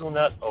either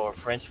hazelnut or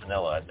French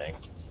vanilla, I think.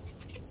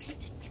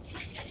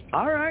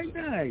 All right,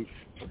 nice.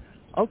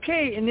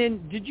 Okay, and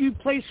then did you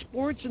play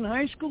sports in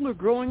high school or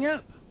growing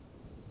up?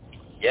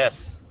 Yes.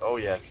 Oh,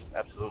 yes,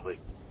 absolutely.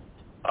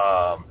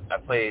 I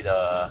played.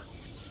 I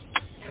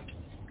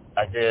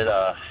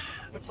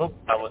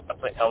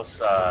was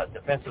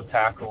defensive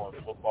tackle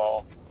in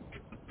football.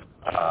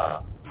 I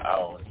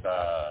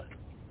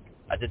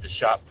did the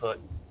shot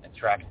put in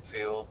track and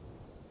field.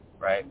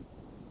 Right.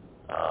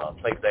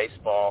 Played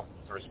baseball,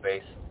 first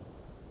base,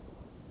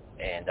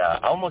 and I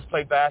almost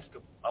played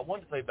basketball. I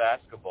wanted to play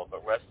basketball,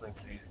 but wrestling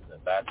season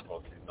and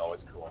basketball season always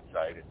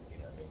coincided. You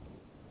know what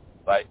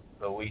I mean?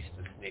 But we used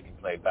to sneak and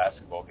play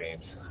basketball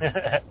games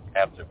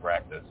after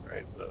practice,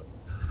 right? So.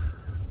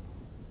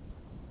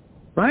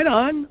 Right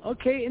on.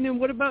 Okay, and then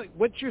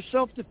what's your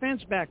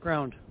self-defense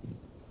background?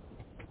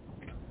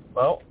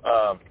 Well,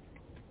 I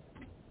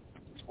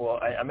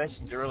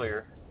mentioned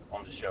earlier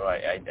on the show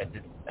I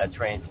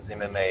trained for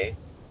MMA,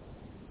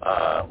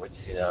 which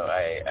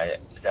I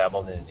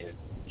dabbled in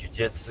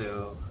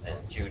jiu-jitsu and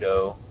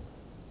judo,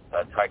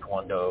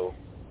 taekwondo,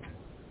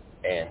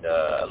 and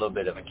a little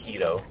bit of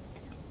Aikido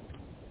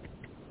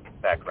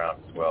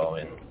background as well,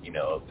 and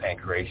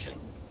pancreation.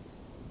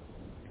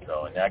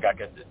 So, and I got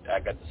to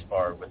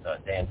spar with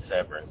Dan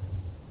Severn,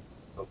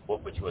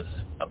 which was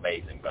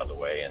amazing, by the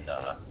way, and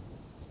I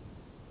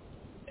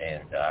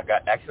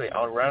got, actually,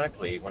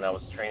 ironically, when I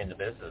was training the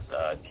business,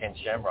 Ken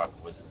Shamrock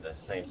was in the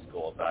same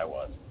school as I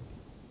was.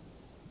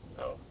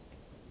 So,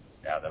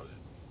 yeah, that was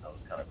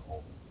kind of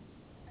cool.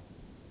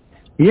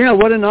 Yeah,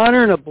 what an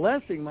honor and a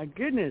blessing. My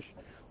goodness.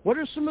 What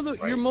are some of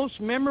your most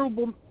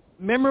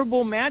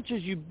memorable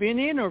matches you've been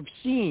in or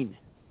seen?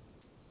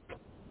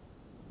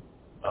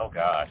 Oh,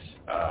 gosh.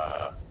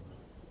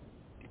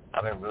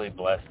 I've been really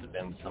blessed to have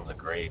been with some of the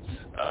greats.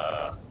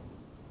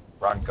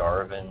 Ron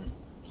Garvin,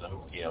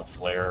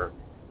 Flair.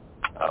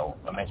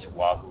 I mentioned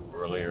Wahoo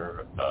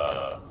earlier.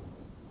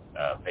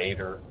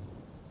 Vader.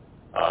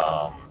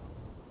 I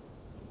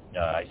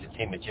used to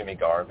team with Jimmy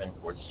Garvin,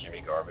 Gorgeous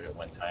Jimmy Garvin at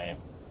one time.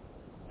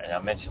 And I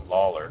mentioned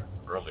Lawler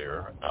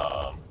earlier.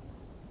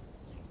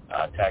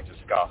 Tagged with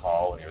Scott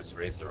Hall when he was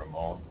Razor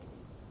Ramon.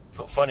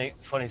 So funny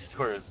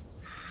story is,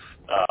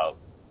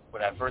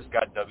 when I first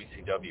got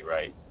WCW,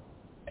 right,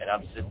 and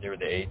I'm sitting there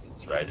with the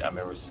agents, right, I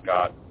remember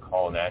Scott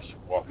Hall and Ash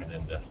walking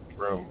in the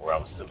room where I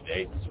was sitting with the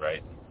agents,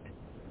 right.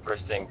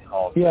 First thing he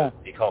called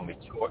me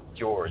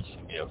George,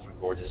 for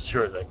Gorgeous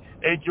George. Like,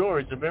 hey,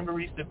 George, remember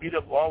we used to beat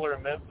up Lawler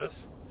in Memphis?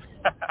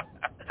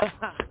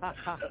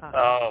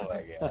 Oh,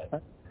 my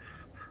God.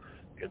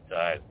 Good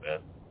times, man.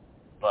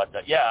 But,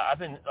 I've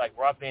been, like,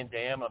 Rob Van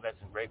Dam. I've had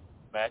some great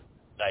matches.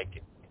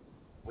 Like,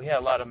 we had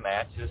a lot of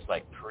matches,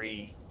 like,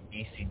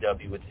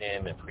 pre-ECW with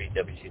him and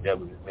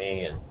pre-WCW with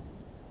me, and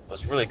it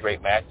was really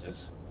great matches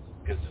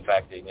because of the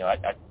fact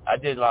that, I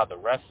did a lot of the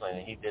wrestling,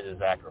 and he did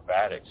his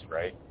acrobatics,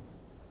 right?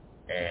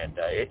 And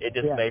it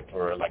just made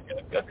for, like,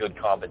 a good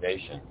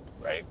combination,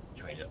 right,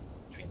 between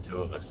two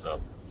of us.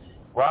 So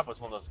Rob was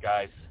one of those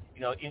guys.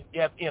 You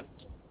have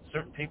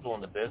certain people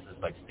in the business,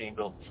 like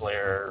Steamboat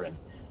Flair and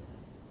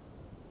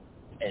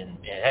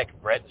heck,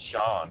 Brett and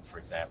Sean, for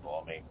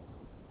example. I mean,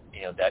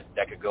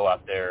 that could go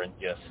out there and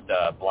just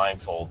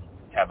blindfold,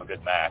 have a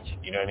good match.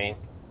 You know what I mean?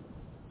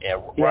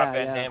 Rob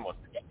Van Dam was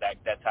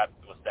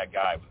that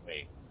guy with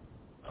me.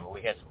 I mean,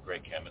 we had some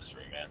great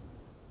chemistry, man.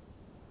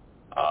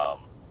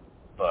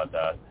 But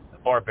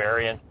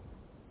Barbarian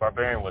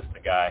was the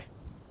guy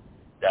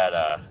that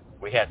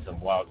we had some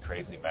wild,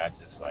 crazy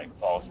matches, like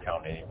Falls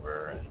Count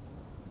Anywhere and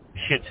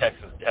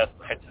Texas Death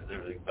matches and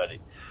everything.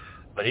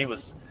 But he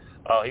was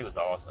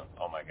awesome.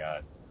 Oh my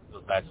God,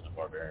 those matches with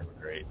Barbarian were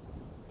great.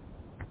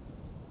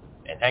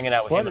 And hanging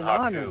out with him and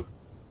Haku.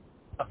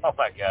 Oh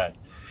my God,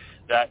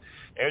 that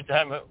every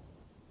time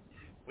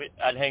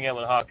I'd hang out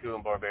with Haku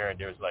and Barbarian,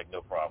 there was like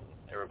no problem.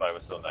 Everybody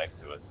was so nice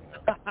to us.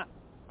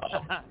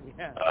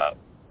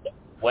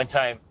 One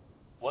time,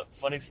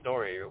 funny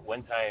story,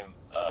 one time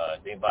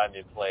they invited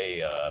me to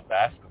play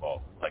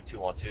basketball, like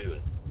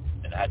 2-on-2,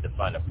 and I had to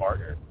find a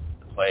partner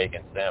to play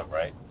against them,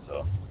 right?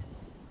 So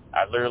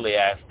I literally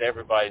asked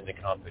everybody in the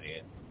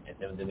company,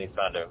 And then they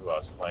found out who I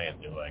was playing.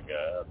 They're like,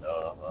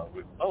 oh,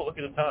 look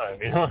at the time,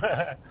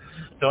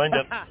 So I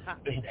ended up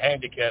being a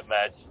handicap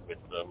match with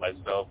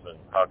myself and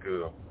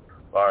Haku and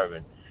Barb.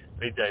 And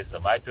let me tell you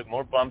something. I took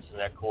more bumps in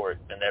that court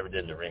than I ever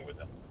did in the ring with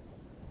him.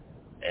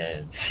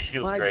 And he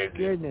was crazy.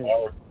 Goodness.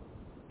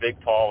 Big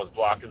Paul was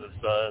blocking the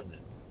sun.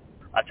 And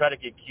I tried to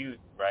get cute,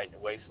 right, in the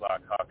waist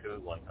lock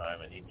Haku one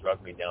time, and he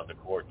drugged me down the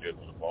court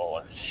dribbling the ball.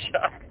 I was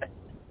shocked.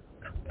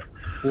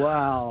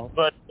 Wow.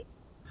 But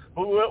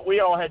we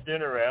all had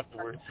dinner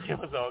afterwards. It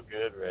was all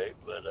good, right?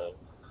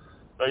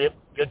 But yeah,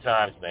 good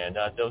times, man.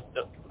 Those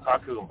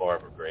Haku and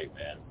Barb were great,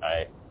 man.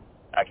 I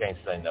can't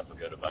say enough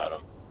good about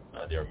them.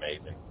 They're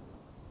amazing.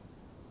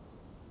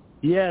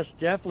 Yes,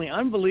 definitely.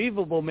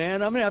 Unbelievable,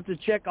 man. I'm going to have to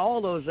check all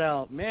those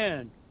out,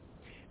 man.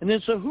 And then,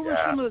 so who were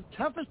some of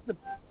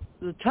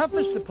the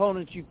toughest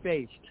opponents you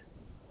faced?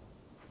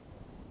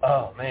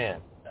 Oh,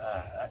 man.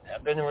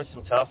 I've been there with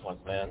some tough ones,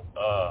 man.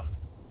 God,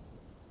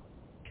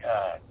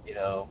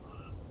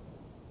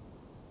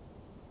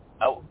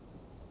 Oh,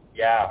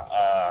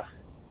 yeah.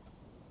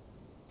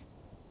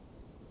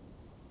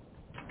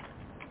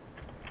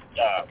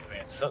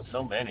 Man,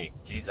 so many.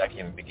 Jeez, I can't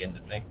even begin to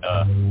think.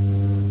 I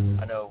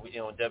know,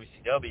 in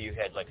WCW you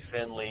had like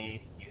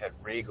Finley, you had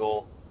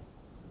Regal,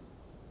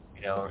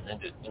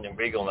 and then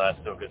Regal and I are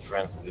still good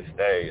friends to this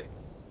day.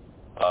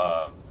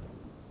 I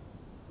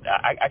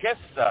guess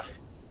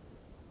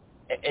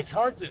it's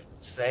hard to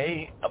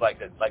say about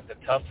the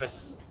toughest,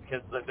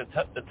 because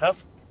the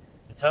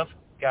tough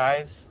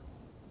guys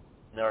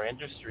in our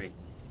industry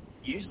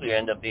usually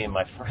end up being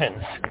my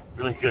friends,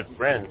 really good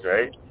friends,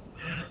 right?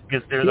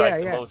 Because they're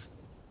the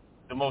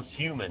most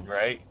human,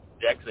 right?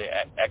 They actually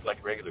act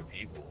like regular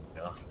people,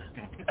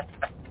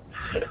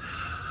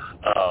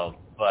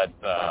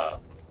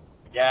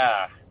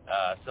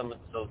 some of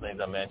those names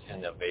I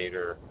mentioned,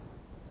 Vader,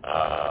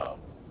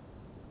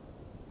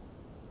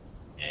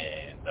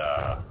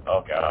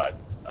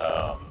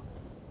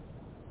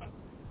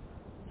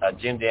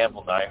 Jim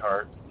Dample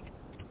Neihart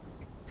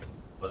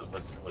was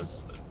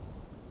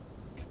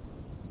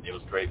it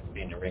was great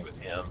being in the ring with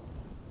him.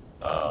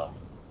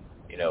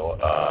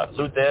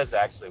 Lou Dez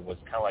actually was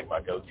kind of like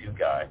my go-to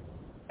guy.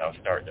 I was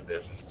starting the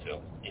business to,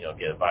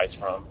 get advice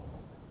from.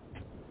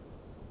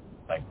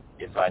 Like,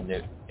 if I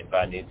need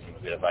some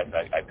good advice,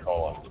 I'd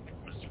call him,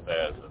 Mr.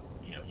 Dez.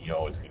 He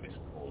always give me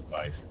some cool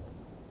advice.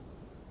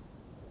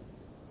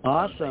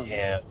 Awesome.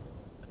 Yeah,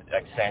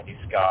 like Sandy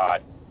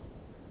Scott,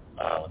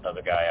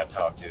 another guy I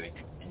talked to,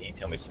 and he'd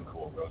tell me some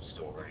cool road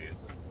stories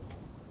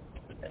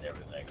and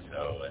everything.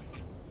 So, and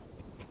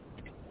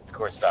of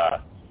course,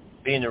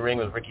 being in the ring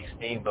with Ricky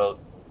Steamboat,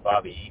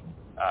 Bobby Eaton,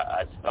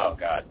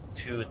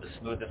 two of the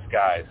smoothest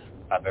guys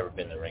I've ever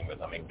been in the ring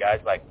with. I mean, guys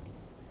like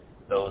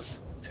those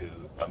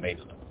two,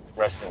 amazing.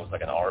 Wrestling was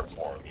like an art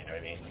form, you know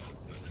what I mean?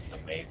 It was just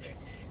amazing.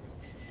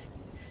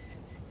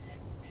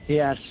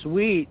 Yeah,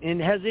 sweet.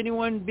 And has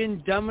anyone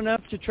been dumb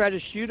enough to try to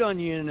shoot on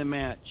you in a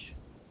match?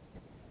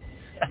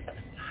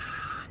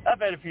 I've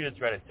had a few to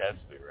try to test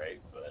me, right?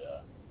 But,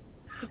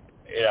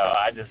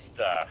 I just,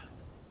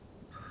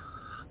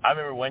 I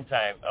remember one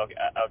time,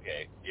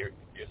 okay, here's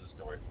a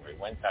story for you.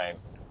 One time,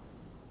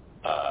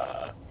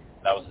 I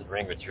was in the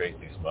ring with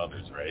Tracy's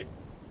Smothers, right?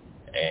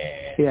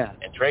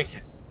 And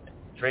Tracy's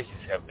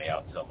helped me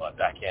out so much.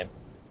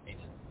 He's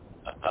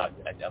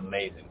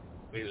amazing.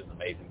 He was an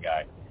amazing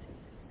guy.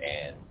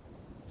 And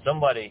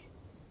somebody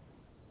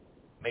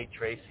made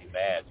Tracy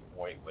mad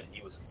when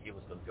he was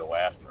going to go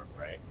after him,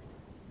 right?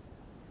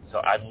 So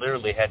I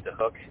literally had to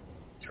hook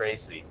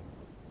Tracy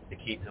to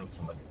keep him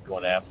from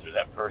going after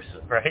that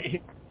person,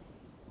 right?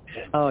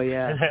 Oh,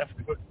 yeah.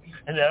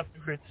 And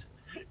afterwards,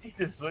 he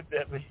just looked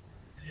at me.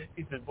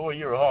 He said, "Boy,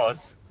 you're a hoss."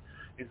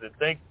 He said,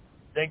 "Thank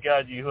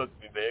God you hooked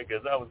me, man,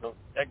 because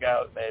that guy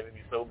was made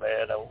me so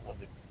mad I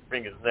wanted to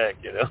wring his neck,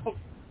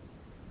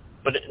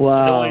 But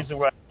wow.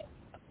 the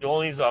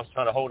only reason I was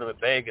trying to hold him at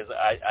bay is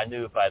I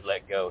knew if I'd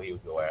let go, he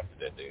would go after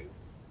that dude.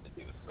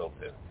 He was so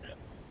pissed.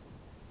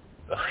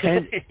 So.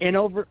 And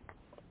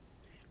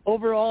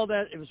overall,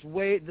 that it was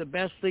the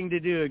best thing to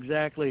do.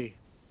 Exactly.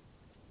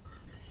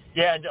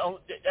 Yeah,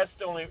 that's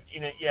the only,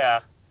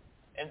 yeah.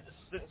 And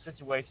certain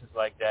situations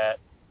like that,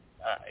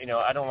 I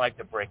don't like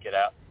to break it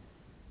out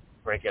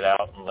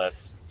unless,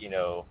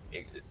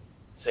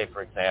 say,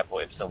 for example,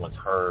 if someone's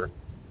hurt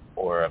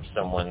or if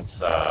someone's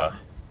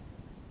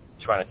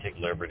trying to take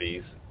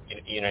liberties,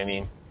 you know what I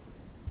mean?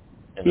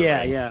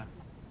 Yeah, yeah.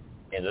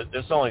 And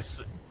there's only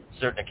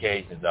certain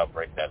occasions I'll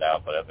break that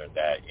out, but other than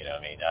that,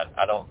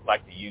 I don't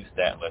like to use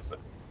that unless,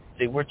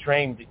 we're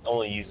trained to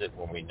only use it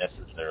when we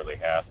necessarily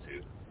have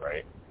to,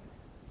 right?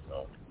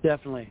 So.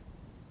 Definitely.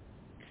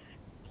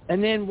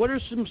 And then what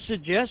are some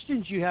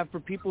suggestions you have for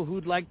people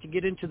who'd like to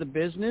get into the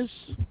business?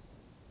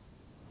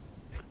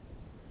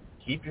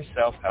 Keep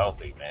yourself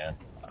healthy, man.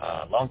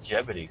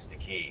 Longevity is the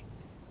key.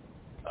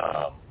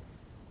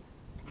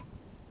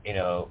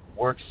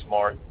 Work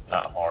smart,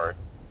 not hard,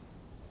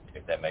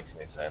 if that makes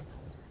any sense.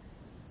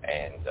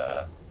 And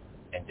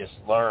just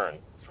learn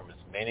from as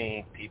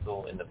many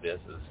people in the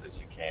business as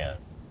you can.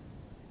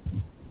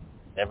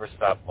 never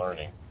stop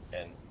learning.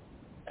 And,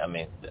 I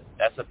mean,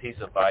 that's a piece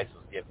of advice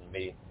was given to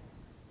me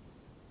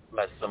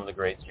by some of the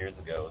greats years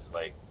ago. It's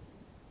like,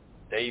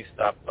 the day you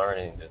stop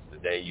learning is the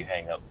day you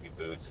hang up your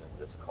boots and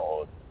just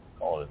call it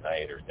a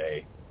night or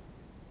day.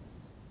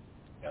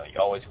 You know, you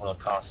always want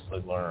to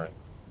constantly learn.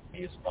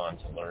 Be a sponge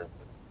and learn,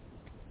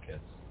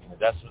 because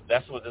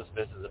that's what this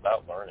business is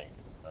about, learning.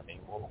 I mean,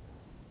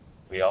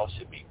 we all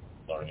should be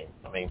learning.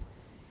 I mean,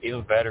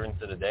 even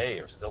veterans of the day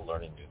are still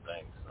learning new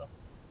things. So.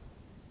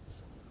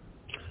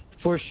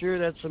 For sure,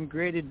 that's some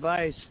great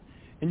advice.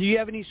 And do you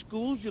have any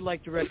schools you'd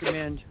like to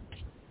recommend?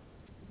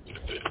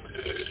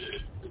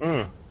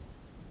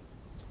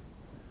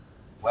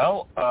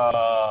 Well,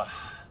 I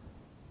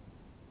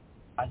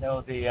know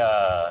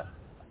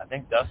I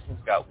think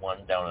Dustin's got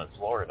one down in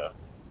Florida,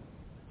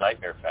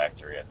 Nightmare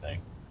Factory, I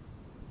think,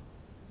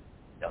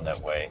 down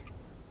that way.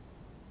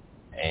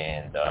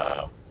 And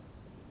I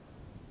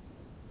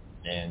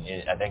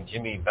think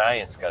Jimmy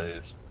Valiant's got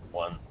this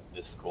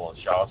school in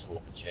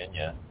Charlottesville,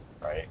 Virginia,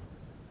 right?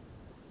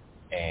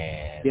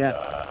 And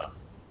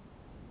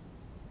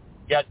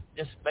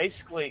just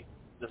basically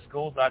the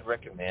schools I'd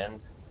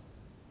recommend.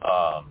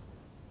 I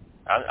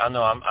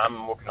know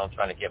I'm working on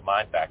trying to get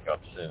mine back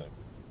up soon,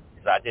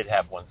 because I did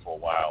have one for a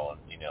while,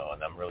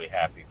 and I'm really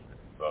happy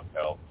for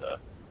helped.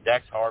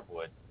 Dax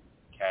Hardwood,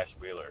 Cash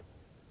Wheeler,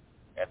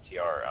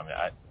 FTR. I mean,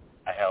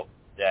 I helped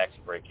Dax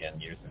break in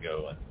years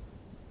ago, and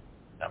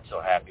I'm so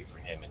happy for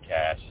him and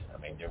Cash.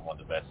 I mean, they're one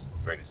of the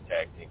greatest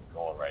tag teams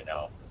going right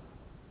now.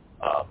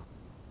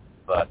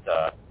 But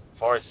as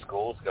far as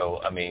schools go,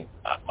 I mean,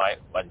 my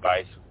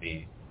advice would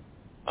be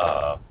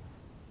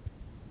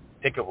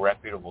pick a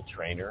reputable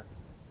trainer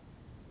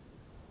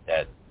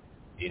that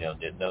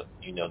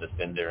that's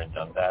been there and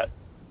done that,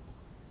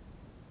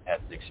 has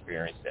the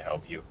experience to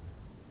help you.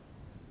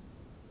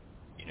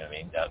 You know what I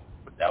mean?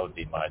 That would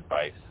be my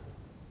advice.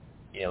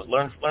 You know,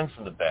 learn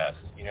from the best.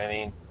 You know what I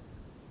mean?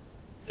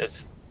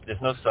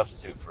 There's no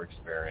substitute for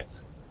experience.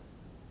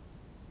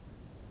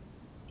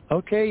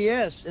 Okay,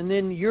 yes. And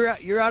then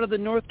you're out of the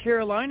North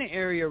Carolina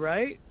area,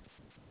 right?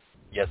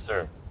 Yes,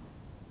 sir.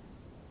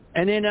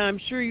 And then I'm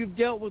sure you've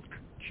dealt with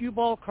Cue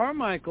Ball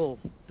Carmichael,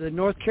 the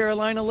North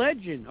Carolina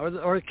legend,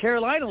 or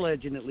Carolina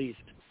legend at least.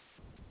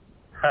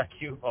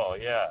 Cue Ball,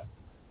 yeah.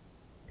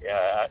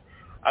 Yeah,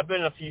 I've been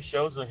in a few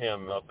shows with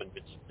him up in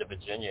the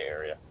Virginia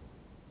area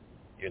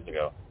years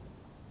ago.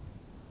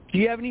 Do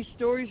you have any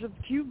stories of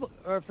Cue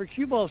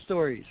Ball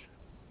stories?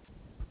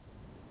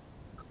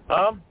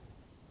 Well,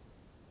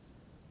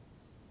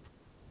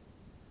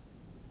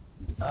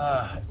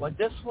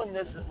 this one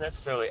isn't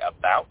necessarily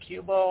about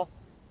Cue Ball,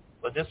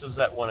 but this was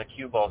at one of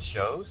Cue Ball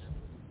shows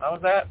I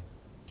was at.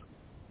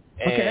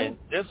 And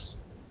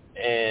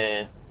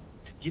and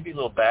to give you a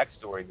little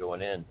backstory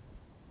going in,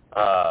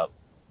 I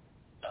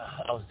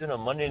was doing a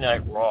Monday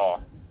Night Raw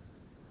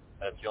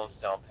at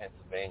Jonestown,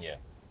 Pennsylvania,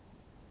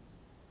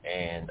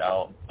 and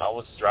I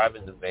was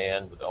driving the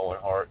van with Owen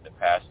Hart in the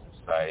passenger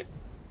side.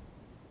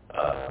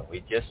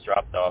 We just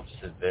dropped off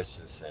Sid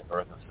Vicious and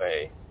Bertha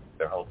Faye,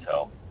 their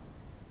hotel,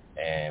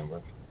 and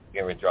we're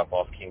going to drop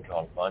off King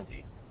Kong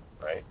Bundy,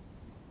 right?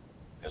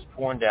 It was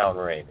pouring down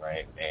rain,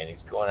 right? And he's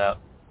going out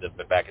the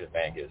back of the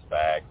van, get his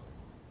bag.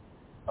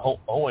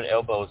 Owen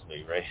elbows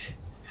me, right?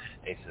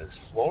 And he says,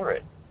 "Floor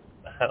it."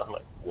 I'm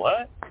like,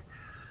 "What?"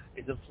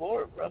 He said,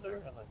 "Floor it,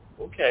 brother." I'm like,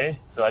 "Okay."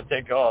 So I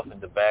take off,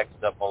 and the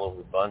bag's up all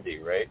over Bundy,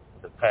 right?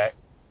 The pack.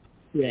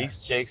 Yeah.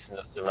 He's chasing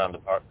us around the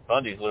park.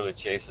 Bundy's literally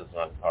chasing us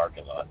around the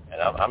parking lot,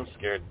 and I'm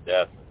scared to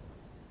death.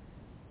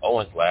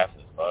 Owen's laughing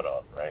his butt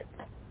off, right?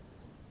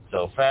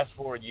 So fast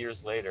forward years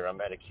later,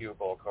 I'm at a Cue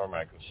Ball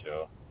Carmichael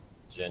show,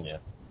 Virginia.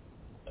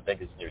 I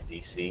think it's near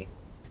D.C.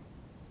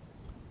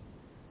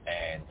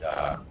 And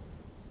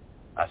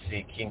I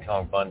see King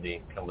Kong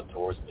Bundy coming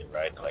towards me,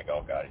 right? I'm like,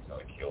 oh, God, he's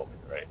going to kill me,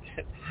 right?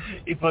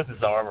 He puts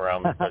his arm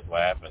around me and starts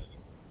laughing.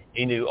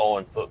 He knew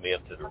Owen put me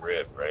up to the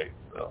rib, right?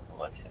 So I'm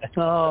like,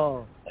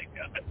 oh. Thank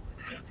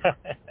God.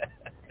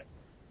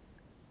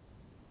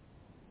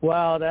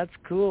 Wow, that's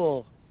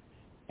cool.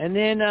 And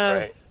then,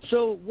 right.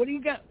 So what do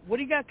you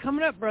got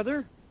coming up,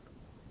 brother?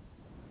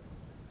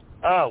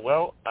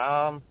 Well,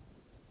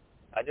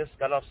 I just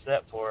got off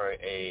set for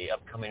a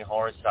upcoming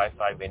horror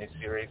sci-fi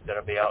miniseries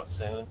that'll be out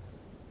soon.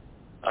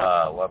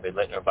 I'll be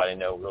letting everybody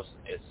know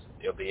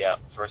it'll be out.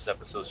 First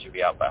episode should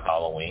be out by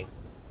Halloween.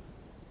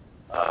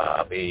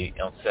 I'll be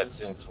on set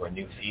soon for a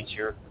new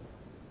feature.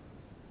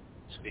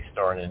 Should be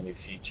starting a new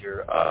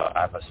feature.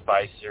 I have a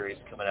spy series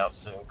coming out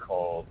soon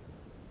called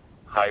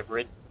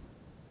Hybrid.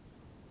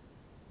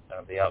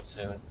 That'll be out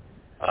soon.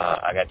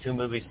 I got 2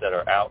 movies that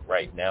are out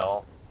right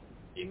now.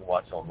 You can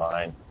watch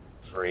online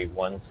free.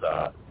 One's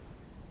The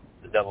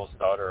Devil's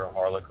Daughter, a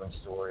Harlequin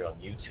story on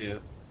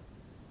YouTube,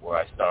 where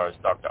I star as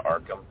Dr.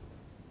 Arkham,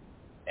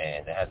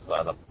 and it has a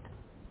lot of,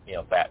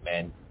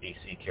 Batman,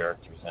 DC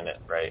characters in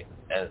it, right?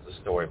 And it's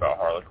a story about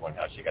Harlequin,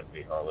 how she got to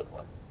be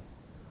Harlequin.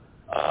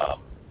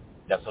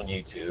 That's on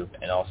YouTube,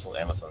 and also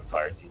Amazon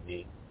Fire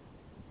TV.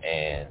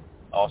 And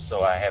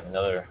also I have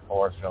another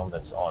horror film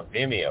that's on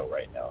Vimeo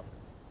right now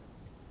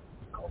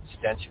called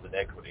Stench of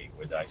Iniquity,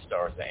 where I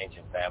star as an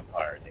ancient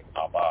vampire named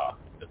Abba,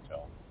 the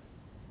film.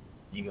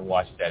 You can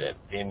watch that at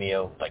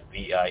Vimeo, like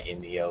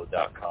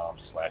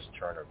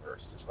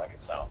vimeo.com/Turnerverse, just like it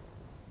sounds.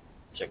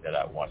 Check that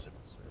out, watch it.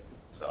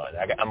 So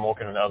I'm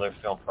working on other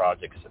film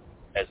projects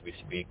as we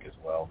speak as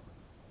well.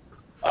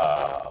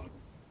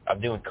 I'm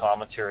doing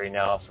commentary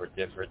now for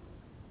different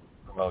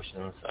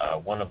promotions.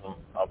 One of them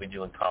I'll be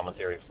doing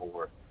commentary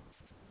for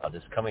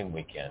this coming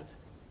weekend.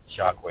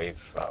 Shockwave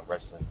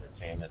Wrestling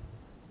Entertainment.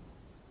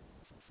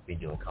 Be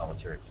doing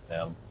commentary for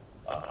them.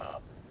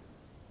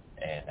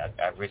 And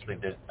I've recently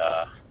been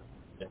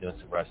doing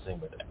some wrestling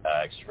with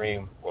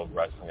Extreme World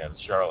Wrestling out of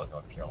Charlotte,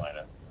 North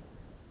Carolina.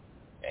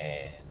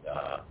 And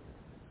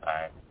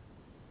I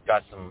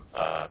got some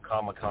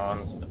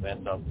Comic-Con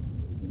events I'm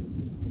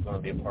going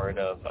to be a part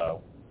of.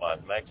 My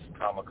next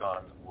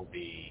Comic-Con will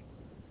be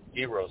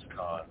Heroes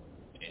Con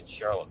in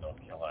Charlotte, North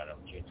Carolina,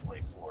 on June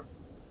 24th,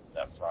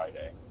 that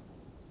Friday.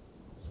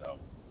 So,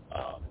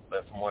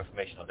 but for more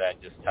information on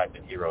that, just type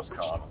in Heroes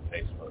Con on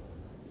Facebook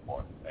for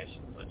more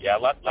information. But yeah, a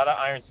lot of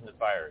irons in the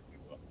fire, if you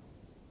will.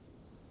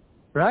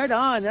 Right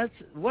on. That's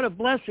what a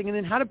blessing. And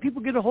then how do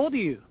people get a hold of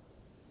you?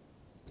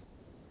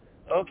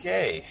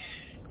 Okay.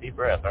 Deep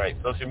breath. All right.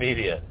 Social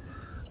media.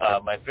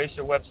 My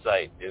official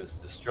website is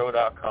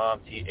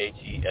thestro.com,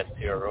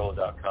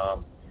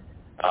 thestro.com.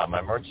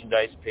 My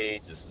merchandise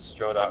page is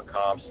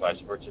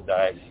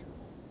thestro.com/merchandise.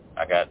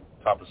 I got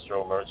Papa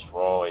Stro merch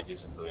for all ages,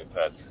 including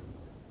pets.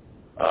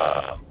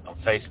 On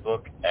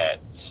Facebook at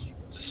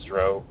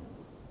Stro.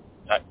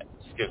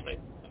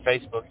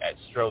 Facebook at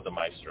Stro the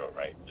Maestro,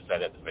 right? Just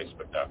at the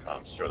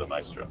Facebook.com, Stro the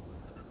Maestro.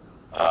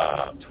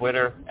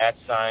 Twitter at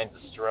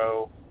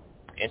 @Stro.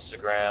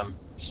 Instagram,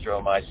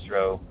 Stro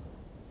Maestro.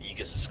 You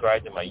can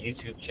subscribe to my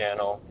YouTube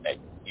channel at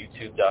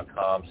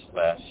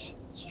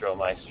youtube.com/Stro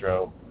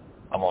Maestro.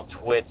 I'm on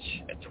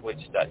Twitch at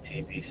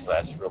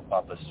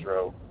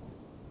twitch.tv/RealPapaStro.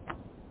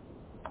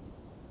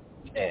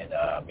 And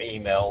my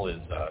email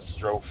is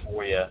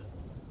Stro4ya,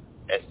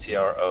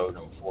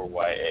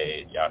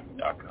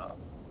 STRO4YA@yahoo.com.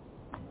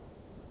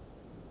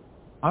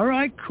 All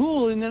right,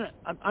 cool. And then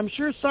I'm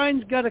sure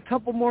Sign's got a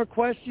couple more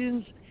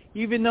questions,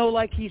 even though,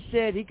 like he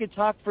said, he could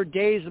talk for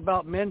days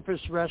about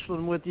Memphis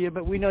wrestling with you,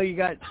 but we know you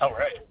got all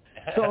right.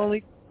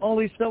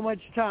 only so much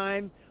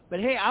time. But,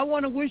 hey, I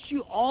want to wish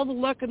you all the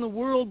luck in the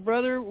world,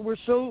 brother. We're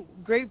so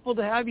grateful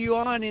to have you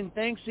on, and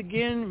thanks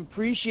again.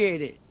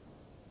 Appreciate it.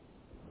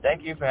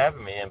 Thank you for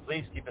having me, and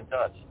please keep in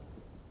touch.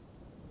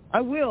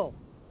 I will.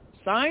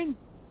 Sign?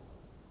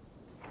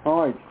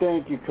 All right,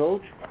 thank you,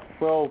 Coach.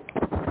 Well,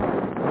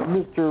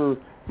 Mr.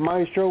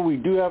 Maestro, we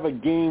do have a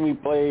game we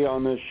play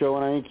on this show,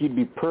 and I think you'd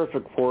be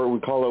perfect for it. We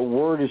call it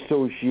word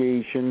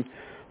association.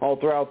 All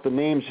throughout the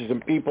names of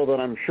some people that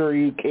I'm sure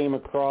you came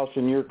across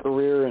in your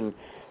career, and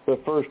the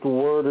first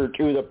word or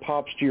two that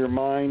pops to your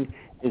mind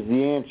is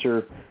the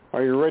answer.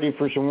 Are you ready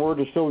for some word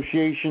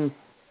association?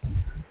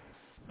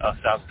 Oh,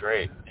 sounds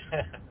great.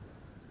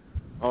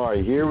 All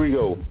right, here we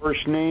go.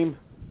 First name,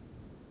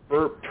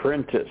 Bert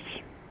Prentice.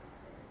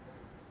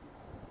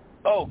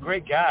 Oh,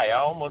 great guy. I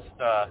almost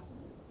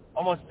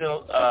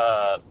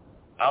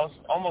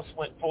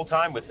went full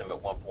time with him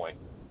at one point.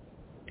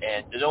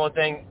 And the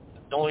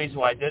only reason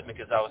why I didn't,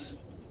 because I was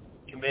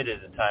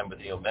committed at the time with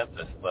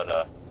Memphis. But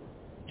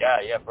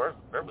yeah, Bert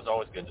was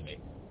always good to me.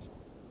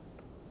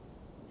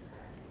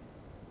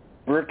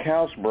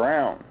 Brickhouse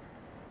Brown.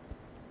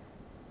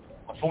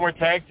 A former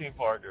tag team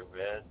partner,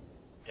 man.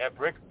 Yeah,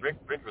 Brick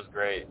was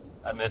great.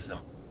 I miss him.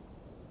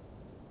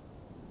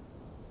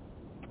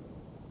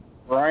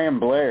 Brian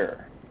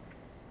Blair.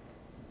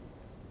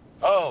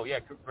 Oh, yeah,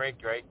 great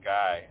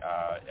guy.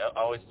 I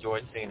always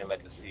enjoyed seeing him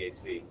at the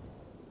CAC.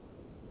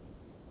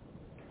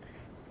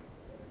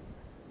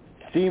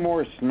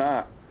 Seymour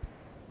Snot.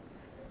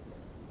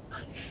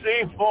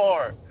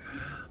 Seymour,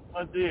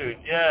 my dude.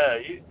 Yeah,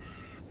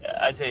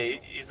 I tell you,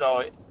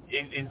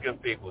 he's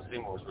good people.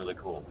 Seymour's really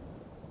cool.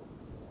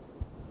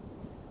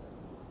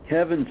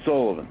 Kevin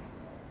Sullivan.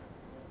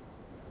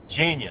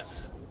 Genius.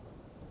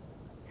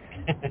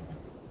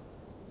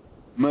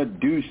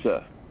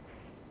 Medusa.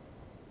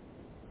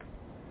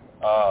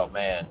 Oh,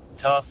 man.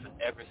 Tough in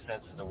every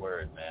sense of the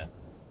word, man.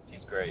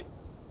 He's great.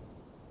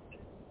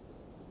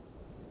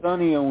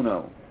 Sonny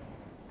Ono.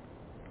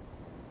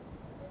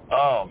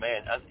 Oh,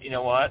 man. You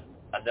know what?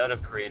 Another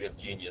creative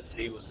genius.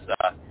 He was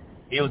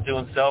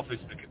doing Selfish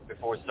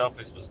before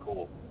Selfish was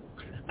cool.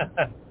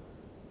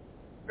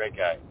 Great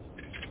guy.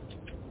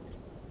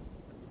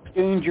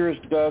 Dangerous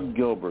Doug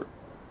Gilbert.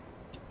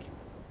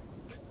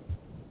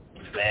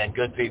 Man,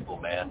 good people,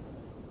 man.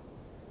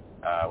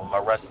 With my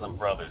wrestling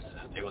brothers,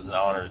 it was an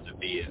honor to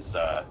be his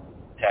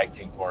tag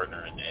team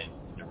partner and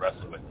to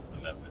wrestle with the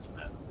Memphis,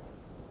 man.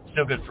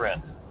 Still good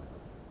friends.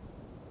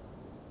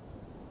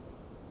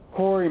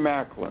 Corey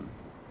Macklin.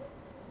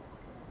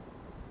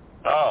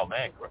 Oh,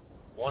 man.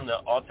 One of the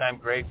all-time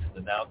greats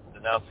in the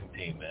announcing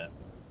team, man.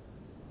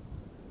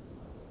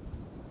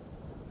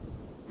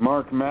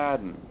 Mark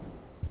Madden.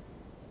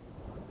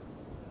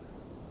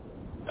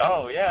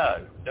 Oh, yeah.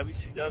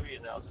 WCW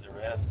announcer,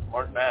 man.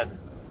 Mark Madden.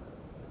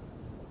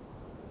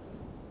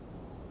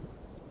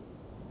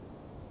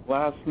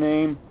 last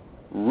name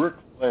Ric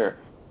Flair.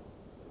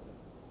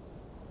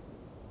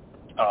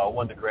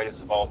 One of the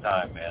greatest of all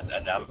time, man.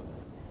 And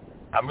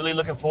I'm really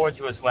looking forward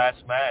to his last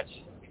match.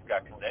 He's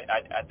got.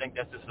 I think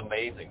that's just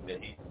amazing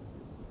that he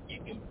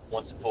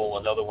wants to pull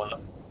another one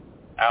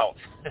out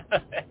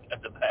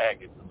at the bag.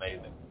 It's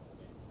amazing,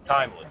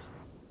 timeless.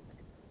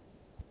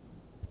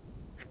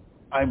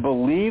 I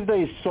believe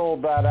they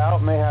sold that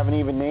out, and they haven't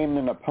even named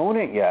an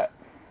opponent yet.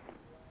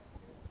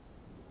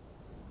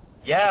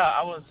 Yeah,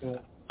 I was going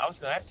to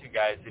ask you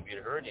guys if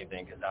you'd heard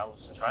anything, because I was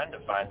trying to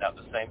find out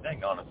the same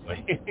thing,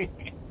 honestly.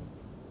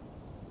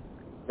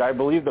 I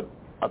believe the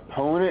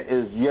opponent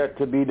is yet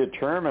to be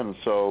determined,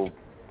 so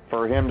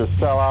for him to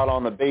sell out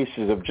on the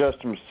basis of just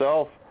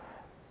himself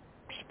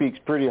speaks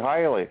pretty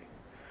highly.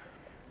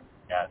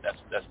 Yeah,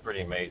 that's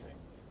pretty amazing.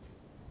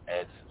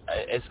 And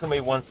it's going to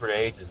be one for the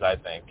ages, I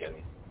think, and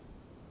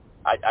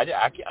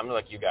I'm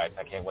like you guys.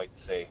 I can't wait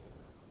to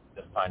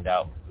find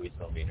out who he's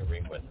going to be in the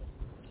ring with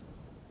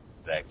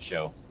that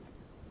show.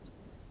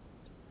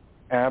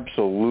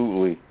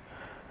 Absolutely.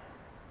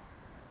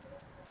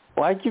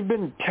 Like you've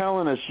been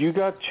telling us, you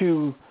got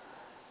to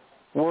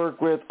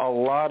work with a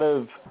lot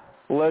of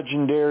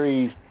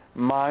legendary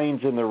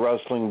minds in the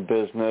wrestling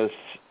business,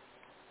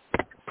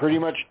 pretty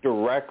much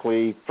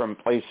directly from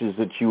places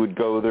that you would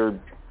go. There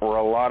were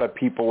a lot of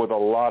people with a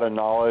lot of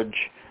knowledge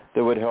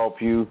that would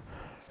help you.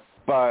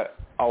 But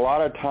a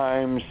lot of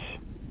times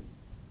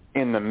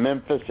in the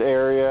Memphis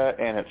area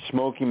and at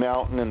Smoky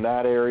Mountain in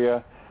that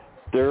area,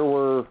 there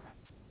were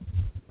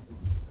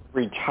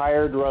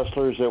retired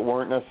wrestlers that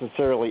weren't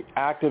necessarily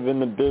active in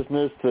the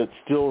business that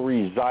still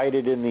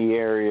resided in the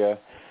area.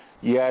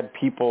 You had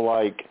people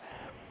like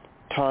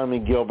Tommy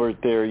Gilbert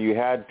there. You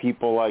had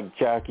people like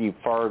Jackie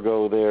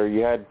Fargo there.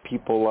 You had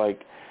people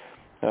like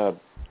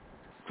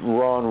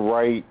Ron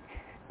Wright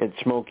at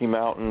Smoky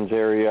Mountains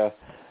area.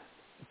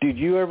 Did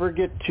you ever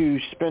get to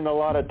spend a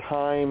lot of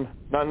time,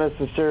 not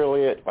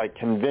necessarily at like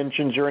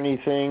conventions or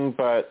anything,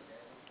 but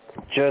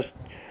just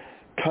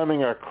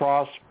coming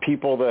across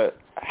people that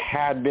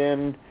had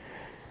been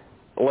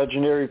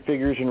legendary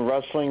figures in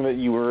wrestling that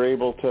you were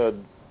able to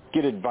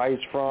get advice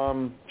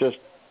from, just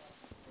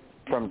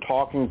from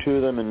talking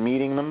to them and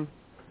meeting them?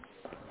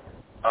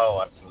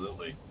 Oh,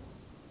 absolutely.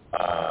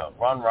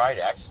 Ron Wright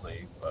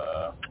actually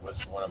was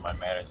one of my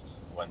managers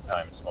one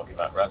time in Smoky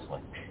Mountain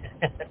Wrestling.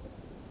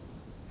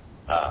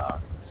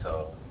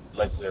 So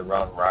legendary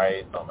Ron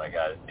Wright, oh my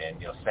God, and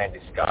Sandy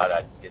Scott,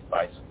 I'd get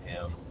advice from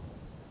him.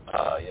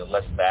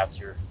 Les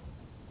Thatcher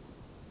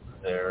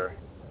there.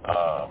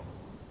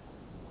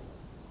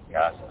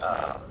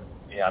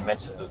 I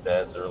mentioned the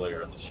Dez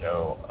earlier in the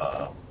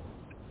show.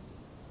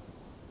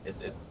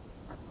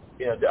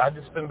 I've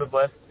just been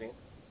blessed,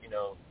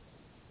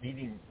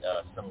 meeting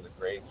some of the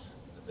greats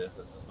in the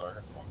business and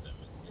learning from them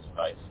and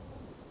advice.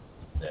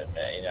 That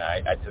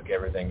I took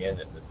everything in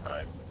at the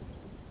time.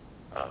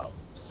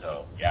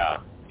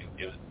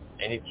 It was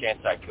any chance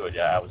I could.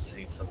 I would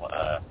see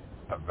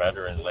a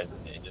veteran like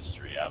in the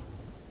industry. I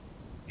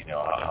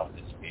would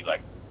just be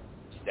like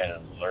standing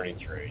on the learning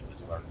tree and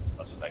just learn as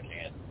much as I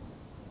can.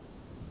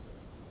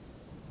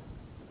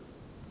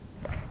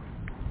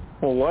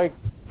 Well, like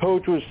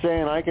Coach was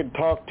saying, I could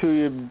talk to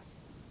you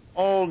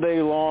all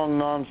day long,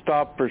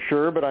 nonstop for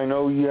sure, but I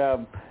know you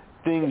have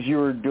things you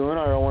were doing.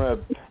 I don't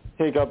want to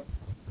take up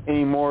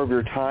any more of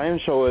your time.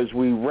 So as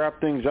we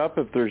wrap things up,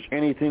 if there's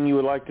anything you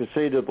would like to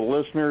say to the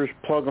listeners,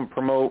 plug and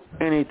promote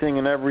anything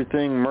and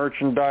everything,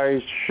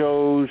 merchandise,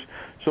 shows,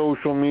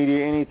 social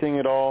media, anything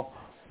at all,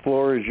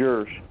 floor is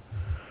yours.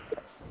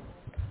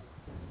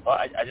 Well,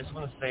 I just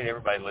want to say to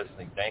everybody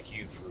listening, thank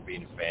you for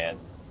being a fan.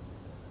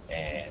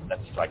 And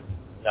that's like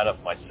not of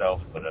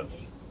myself, but of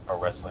our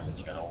wrestling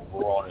in general.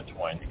 We're all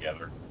intertwined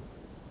together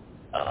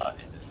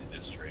in this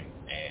industry.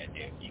 And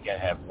you can't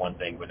have one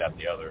thing without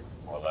the other,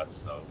 more or less.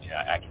 So,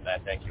 I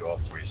thank you all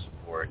for your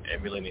support.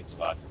 It really means a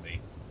lot to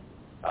me.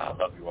 I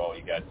love you all.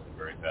 You guys are the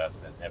very best.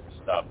 And never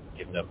stop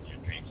giving up your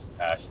dreams and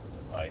passions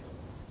in life.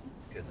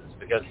 Because it's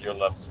because of your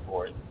love and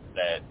support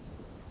that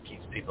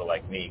keeps people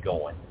like me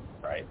going,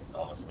 right?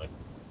 Honestly.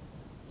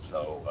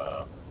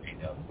 So,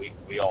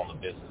 we all in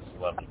the business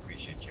love and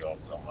appreciate you all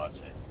so much.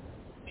 And,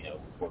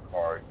 work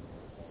hard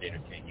to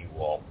entertain you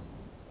all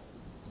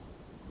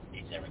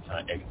each and every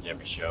time,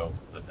 every show.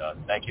 But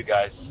thank you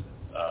guys.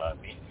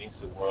 It means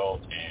the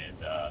world.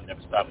 And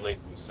never stop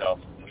believing in yourself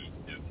and what you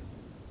can do.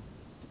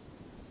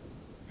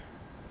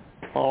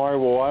 All right.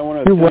 Well, I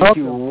want to thank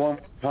you one more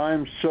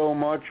time so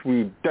much.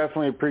 We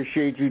definitely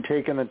appreciate you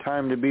taking the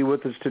time to be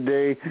with us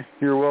today.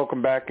 You're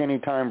welcome back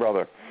anytime,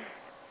 brother.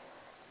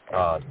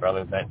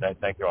 Brother,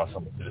 thank you all so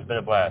much. It's been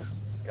a blast.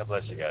 God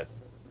bless you guys.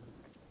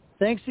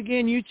 Thanks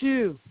again. You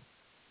too.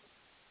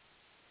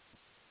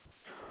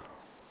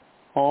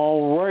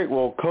 All right.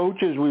 Well,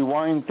 Coach, as we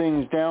wind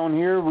things down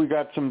here, we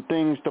got some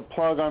things to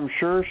plug, I'm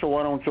sure, so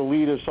why don't you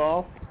lead us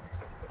off?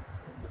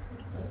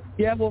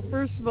 Yeah, well,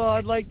 first of all,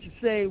 I'd like to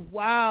say,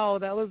 wow,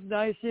 that was a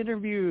nice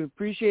interview.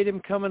 Appreciate him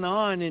coming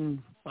on, and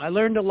I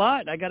learned a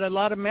lot. I got a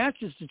lot of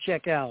matches to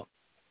check out.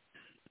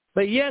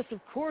 But yes, of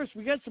course,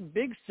 we got some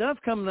big stuff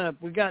coming up.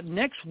 We got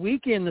next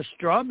weekend the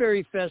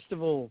Strawberry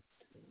Festival.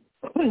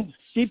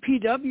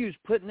 CPW is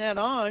putting that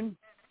on.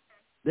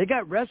 They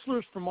got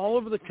wrestlers from all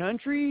over the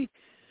country,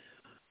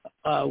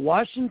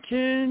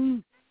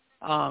 Washington,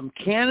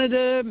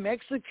 Canada,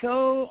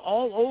 Mexico,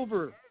 all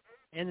over.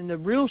 And the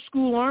Real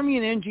School Army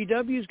and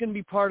NGW is going to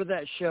be part of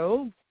that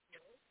show.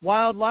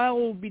 Wild Lyle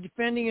will be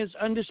defending his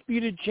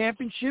undisputed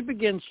championship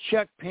against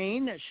Chuck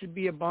Payne. That should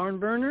be a barn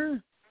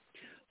burner.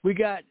 We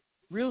got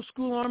Real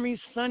School Army's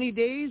Sunny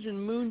Days and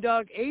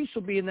Moondog Ace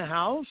will be in the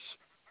house.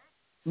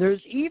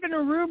 There's even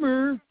a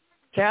rumor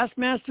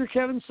Taskmaster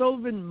Kevin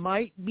Sullivan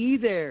might be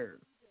there.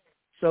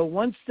 So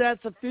once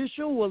that's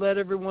official, we'll let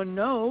everyone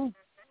know.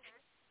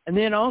 And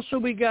then also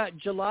we got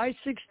July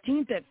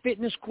 16th at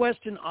Fitness Quest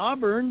in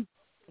Auburn,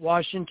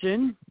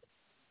 Washington.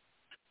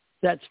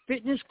 That's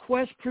Fitness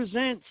Quest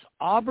presents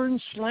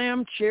Auburn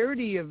Slam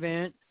charity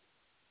event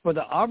for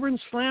the Auburn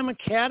Slam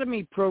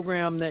Academy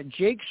program that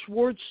Jake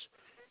Schwartz,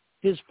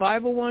 his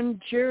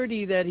 501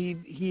 charity that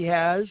he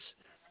has.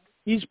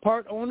 He's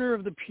part owner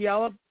of the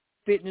Puyallup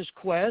Fitness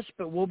Quest,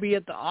 but we'll be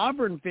at the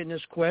Auburn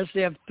Fitness Quest.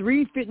 They have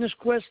 3 Fitness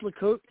Quest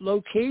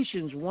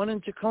locations, one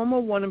in Tacoma,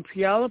 one in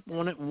Puyallup,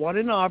 one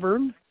in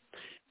Auburn.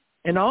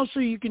 And also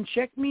you can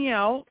check me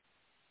out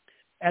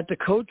at the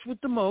Coach with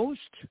the Most.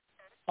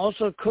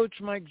 Also Coach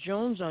Mike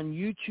Jones on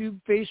YouTube,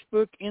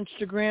 Facebook,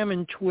 Instagram,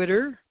 and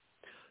Twitter.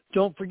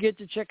 Don't forget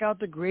to check out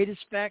the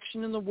greatest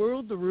faction in the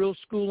world, the Real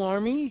School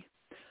Army.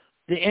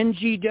 The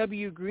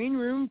NGW Green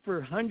Room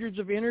for hundreds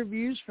of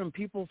interviews from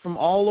people from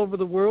all over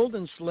the world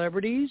and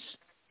celebrities.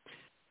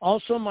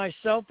 Also,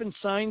 myself and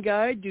Sign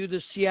Guy do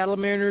the Seattle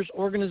Mariners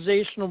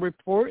organizational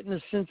report and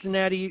the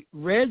Cincinnati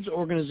Reds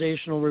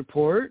organizational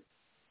report.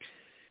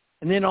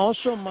 And then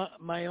also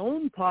my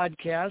own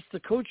podcast, the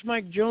Coach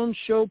Mike Jones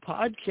Show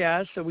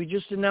podcast. So we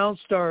just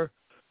announced our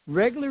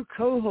regular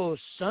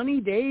co-host,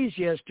 Sunny Days,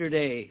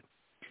 yesterday.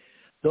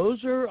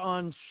 Those are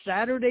on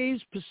Saturdays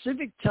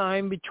Pacific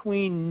time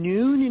between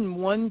noon and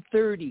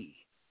 1:30.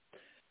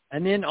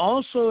 And then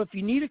also, if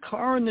you need a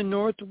car in the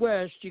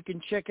Northwest, you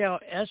can check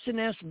out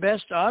S&S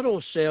Best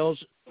Auto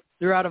Sales.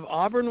 They're out of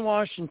Auburn,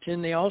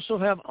 Washington. They also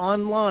have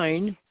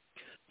online.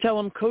 Tell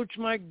them Coach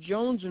Mike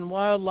Jones and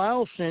Wild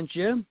Lyle sent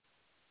you.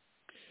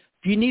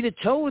 If you need a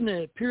tow in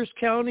the Pierce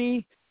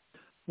County,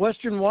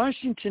 Western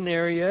Washington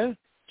area,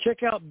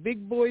 check out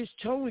Big Boys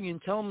Towing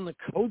and tell them the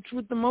Coach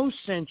with the Most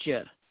sent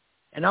you.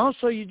 And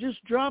also, you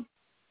just dropped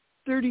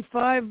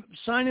 35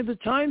 Sign of the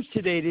Times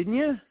today, didn't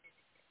you?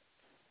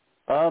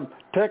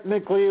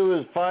 Technically, it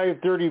was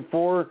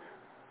 5:34.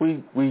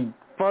 We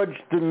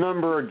fudged the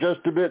number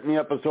just a bit in the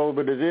episode,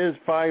 but it is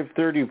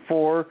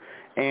 5:34,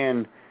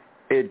 and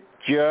it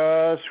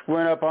just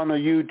went up on the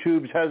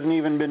YouTubes. Hasn't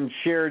even been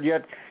shared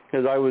yet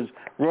because I was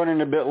running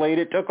a bit late.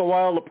 It took a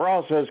while to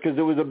process because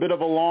it was a bit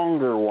of a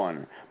longer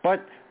one.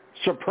 But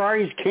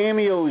surprise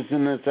cameos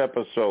in this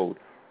episode.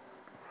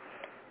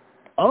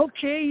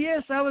 Okay,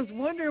 yes, I was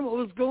wondering what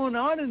was going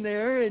on in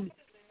there, and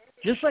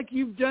just like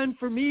you've done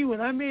for me when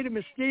I made a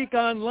mistake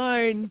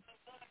online,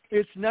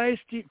 it's nice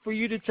for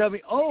you to tell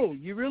me, oh,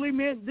 you really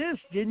meant this,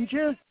 didn't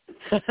you?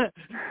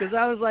 Because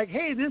I was like,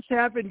 hey, this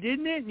happened,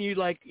 didn't it? And you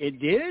like, it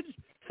did?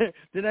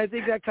 Then I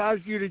think that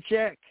caused you to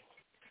check.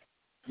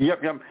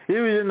 Yep. It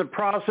was in the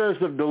process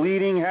of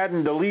deleting,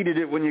 hadn't deleted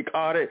it when you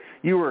caught it.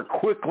 You were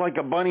quick like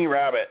a bunny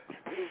rabbit.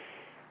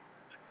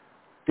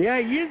 Yeah,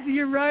 usually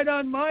you're right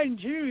on mine,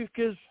 too,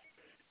 because,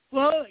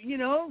 well, you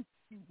know,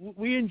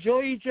 we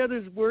enjoy each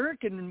other's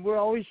work, and we're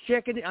always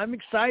checking. I'm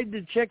excited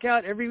to check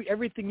out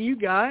everything you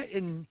got,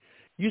 and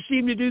you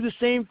seem to do the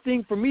same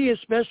thing for me,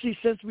 especially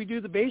since we do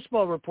the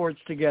baseball reports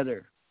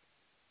together.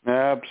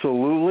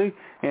 Absolutely.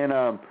 And,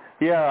 I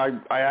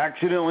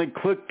accidentally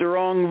clicked the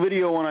wrong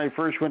video when I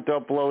first went to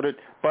upload it,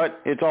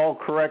 but it's all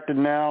corrected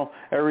now.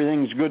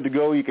 Everything's good to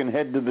go. You can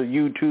head to the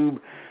YouTube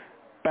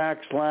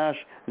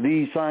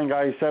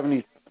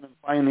 /TheSignGuy77 and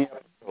find the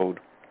episode.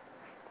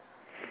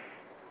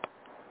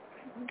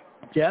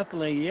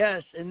 Definitely,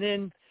 yes. And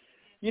then,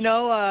 you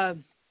know,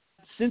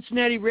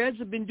 Cincinnati Reds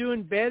have been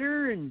doing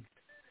better, and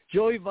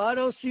Joey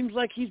Votto seems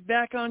like he's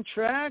back on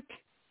track.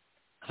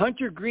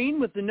 Hunter Green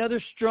with another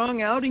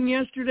strong outing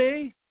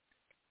yesterday.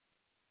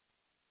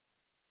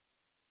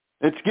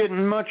 It's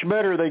getting much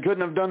better. They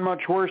couldn't have done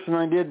much worse than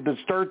I did to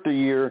start the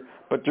year,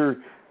 but they're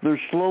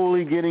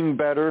slowly getting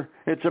better.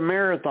 It's a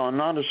marathon,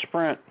 not a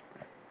sprint.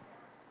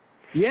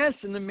 Yes,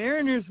 and the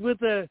Mariners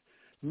with a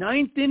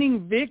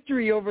ninth-inning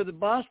victory over the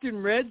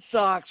Boston Red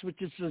Sox, which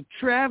is a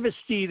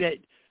travesty that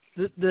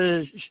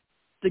the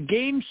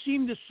game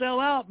seemed to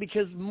sell out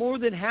because more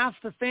than half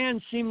the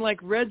fans seemed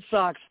like Red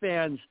Sox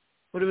fans.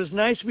 But it was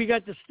nice we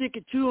got to stick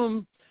it to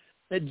them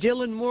that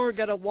Dylan Moore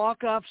got a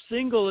walk-off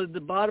single at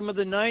the bottom of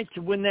the ninth to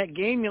win that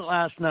game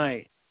last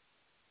night.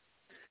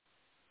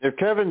 If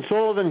Kevin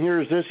Sullivan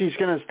hears this, he's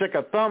going to stick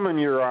a thumb in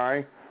your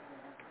eye.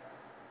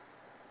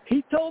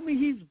 He told me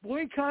he's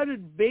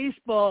boycotted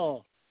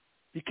baseball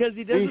because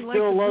he doesn't like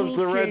the rules. He still loves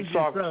the Red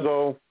Sox,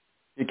 though.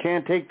 You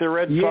can't take the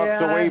Red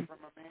Sox away from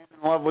a man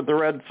in love with the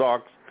Red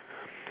Sox.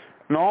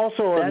 And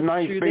also a That's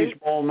nice true.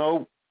 baseball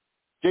note,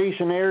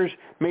 Jason Ayers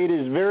made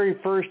his very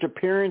first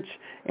appearance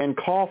in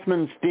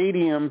Kauffman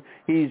Stadium.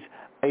 He's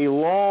a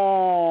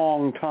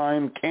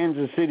long-time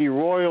Kansas City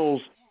Royals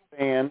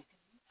fan,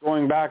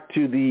 going back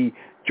to the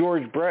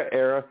George Brett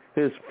era.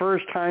 His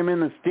first time in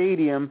the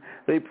stadium,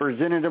 they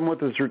presented him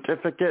with a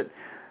certificate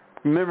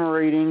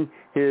commemorating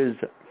his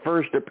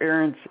first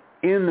appearance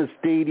in the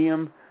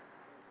stadium.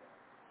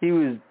 He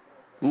was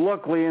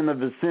luckily in the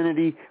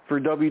vicinity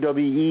for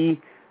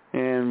WWE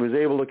and was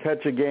able to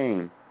catch a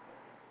game.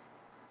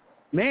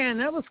 Man,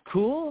 that was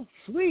cool.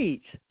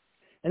 Sweet.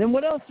 And then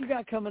what else you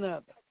got coming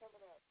up?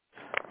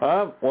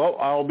 Well,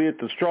 I'll be at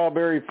the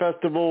Strawberry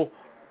Festival.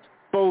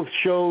 Both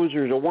shows.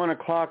 There's a 1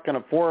 o'clock and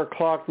a 4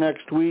 o'clock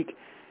next week.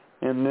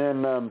 And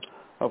then,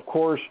 of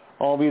course,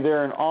 I'll be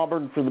there in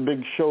Auburn for the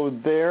big show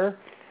there.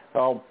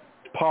 I'll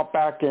pop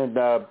back in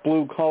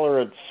Blue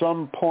Collar at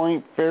some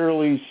point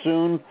fairly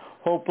soon.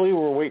 Hopefully,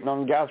 we're waiting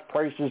on gas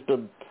prices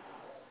to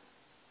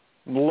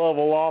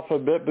level off a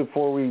bit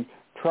before we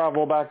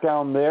travel back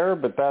down there,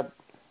 but that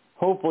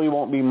hopefully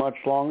won't be much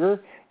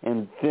longer.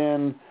 And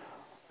then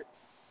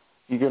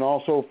you can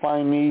also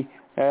find me.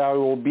 I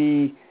will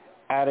be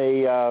at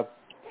a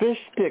Fish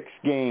Sticks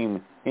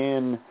game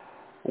in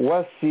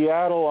West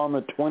Seattle on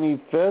the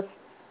 25th.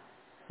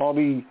 I'll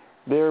be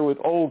there with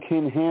old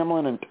Ken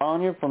Hamlin and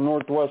Tanya from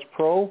Northwest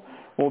Pro.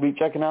 We'll be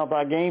checking out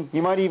that game.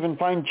 You might even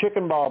find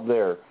Chicken Bob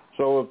there.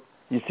 So if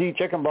you see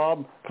Chicken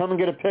Bob, come and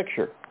get a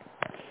picture.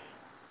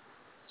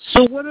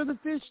 So what are the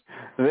Fish?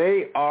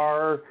 They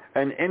are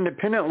an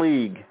independent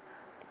league.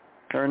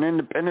 They're an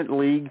independent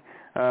league.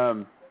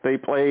 They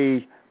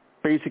play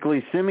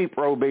basically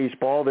semi-pro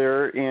baseball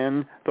there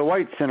in the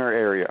White Center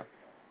area.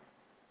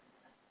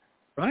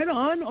 Right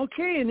on.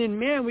 Okay, and then,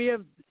 man,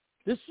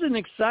 this is an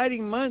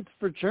exciting month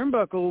for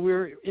Turnbuckle.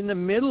 We're in the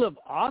middle of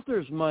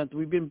Authors Month.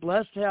 We've been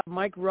blessed to have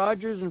Mike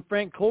Rogers and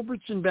Frank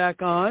Culbertson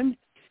back on,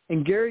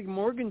 and Gary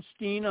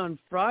Morgenstein on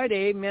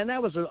Friday. Man,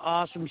 that was an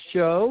awesome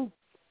show.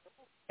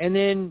 And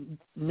then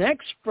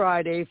next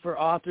Friday for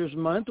Authors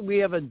Month, we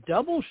have a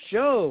double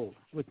show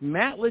with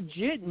Matt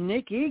Legit and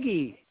Nick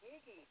Iggy.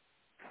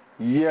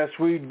 Yes,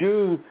 we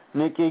do.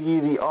 Nick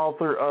Iggy, the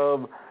author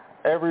of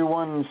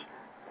everyone's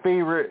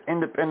favorite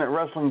independent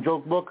wrestling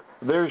joke book,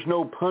 There's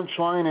No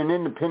Punchline, an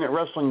independent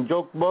wrestling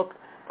joke book,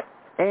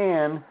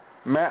 and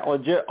Matt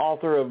Legit,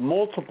 author of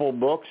multiple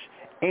books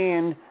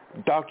and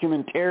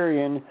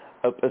documentarian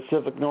of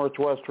Pacific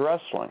Northwest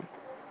Wrestling.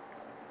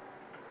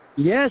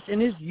 Yes, and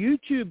his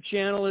YouTube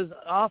channel is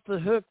off the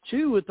hook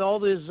too, with all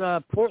this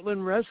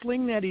Portland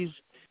wrestling that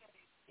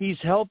he's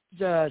helped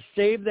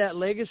save that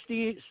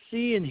legacy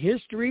in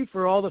history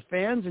for all the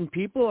fans and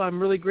people.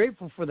 I'm really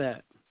grateful for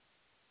that.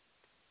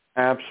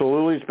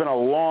 Absolutely. It's been a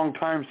long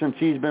time since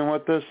he's been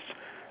with us,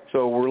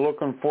 so we're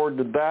looking forward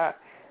to that.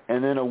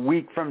 And then a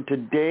week from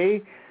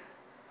today,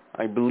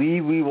 I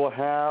believe we will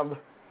have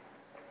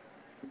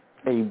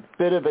a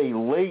bit of a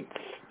late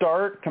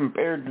start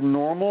compared to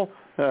normal,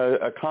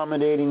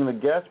 accommodating the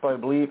guests. But I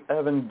believe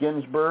Evan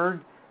Ginsberg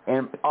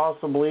and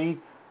possibly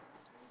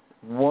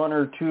one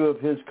or two of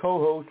his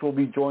co-hosts will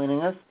be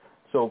joining us.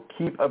 So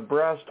keep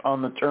abreast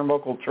on the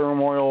Turnbuckle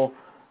Turmoil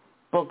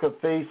Book of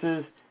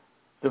Faces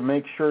to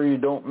make sure you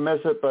don't miss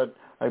it. But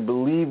I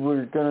believe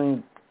we're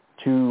going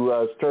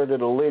to start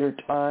at a later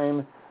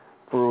time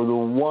for the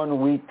 1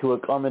 week to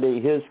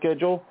accommodate his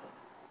schedule.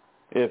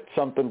 If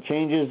something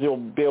changes, you'll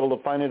be able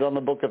to find it on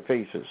the Book of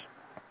Faces.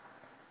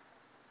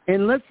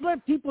 And let's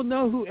let people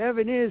know who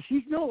Evan is.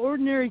 He's no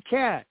ordinary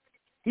cat.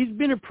 He's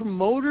been a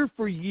promoter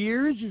for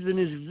years. He's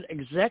an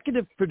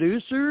executive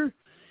producer.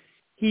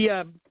 He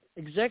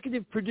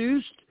executive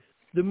produced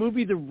the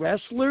movie The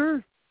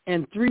Wrestler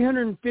and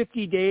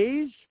 350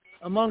 Days,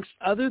 amongst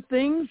other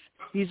things.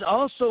 He's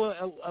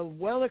also a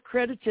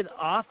well-accredited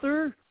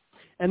author.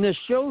 And the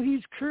show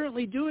he's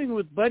currently doing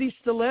with Buddy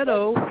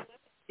Stiletto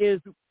is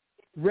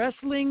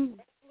Wrestling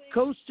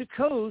Coast to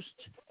Coast,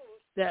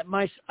 that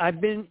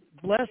I've been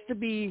blessed to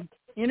be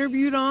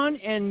interviewed on,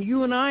 and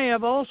you and I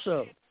have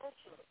also.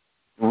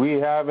 We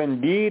have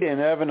indeed, and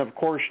Evan, of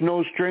course,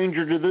 no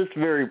stranger to this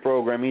very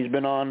program. He's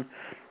been on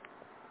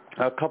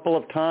a couple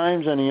of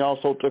times, and he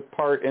also took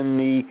part in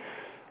the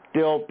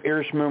Dale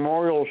Pierce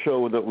Memorial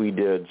Show that we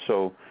did.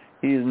 So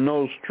he's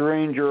no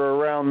stranger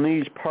around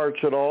these parts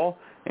at all,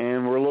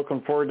 and we're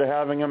looking forward to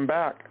having him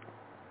back.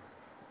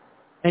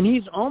 And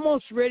he's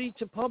almost ready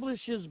to publish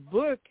his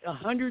book,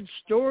 100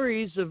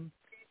 Stories of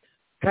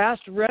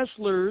Past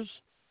Wrestlers,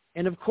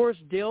 and of course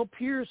Dale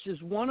Pierce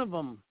is one of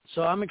them.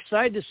 So I'm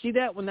excited to see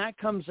that when that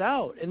comes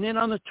out. And then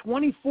on the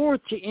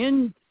 24th, to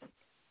end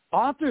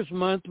Authors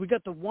Month, we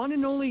got the one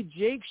and only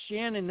Jake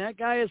Shannon. That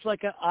guy is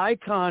like an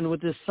icon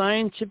with his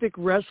scientific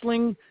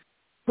wrestling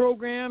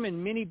program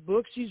and many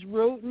books he's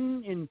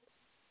written, and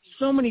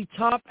so many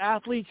top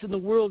athletes in the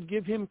world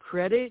give him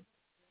credit.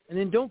 And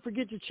then don't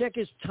forget to check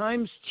his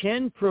Times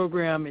 10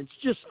 program. It's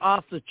just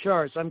off the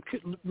charts. I'm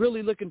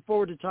really looking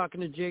forward to talking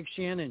to Jake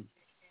Shannon.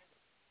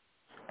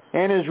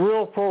 And his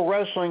Real Pro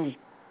Wrestling is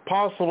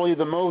possibly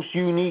the most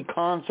unique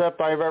concept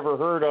I've ever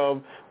heard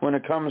of when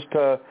it comes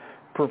to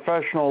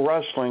professional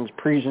wrestling's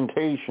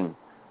presentation.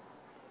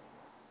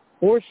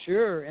 For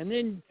sure. And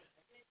then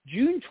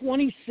June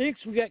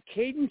 26th, we got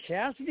Caden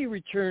Cassidy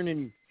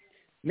returning.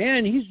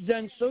 Man, he's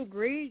done so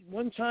great.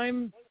 One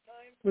time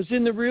was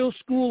in the Real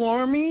School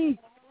Army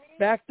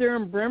back there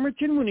in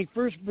Bremerton when he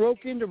first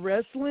broke into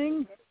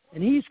wrestling.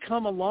 And he's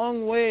come a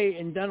long way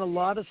and done a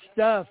lot of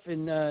stuff.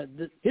 And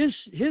his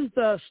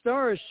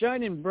star is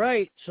shining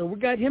bright. So we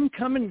got him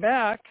coming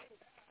back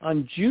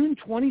on June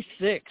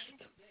 26th.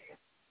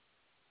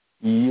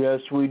 Yes,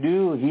 we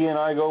do. He and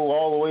I go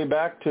all the way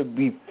back to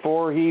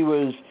before he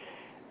was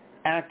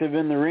active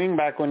in the ring,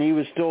 back when he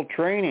was still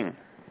training.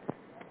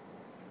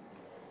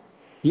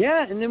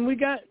 Yeah, and then we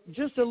got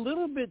just a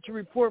little bit to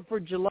report for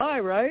July,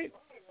 right?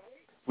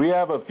 We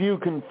have a few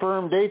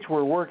confirmed dates.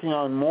 We're working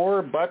on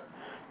more, but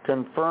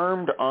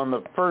confirmed on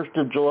the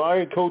 1st of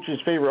July, Coach's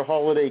favorite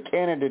holiday,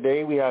 Canada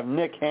Day, we have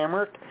Nick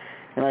Hamrick,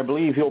 and I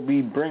believe he'll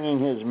be bringing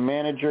his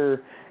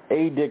manager,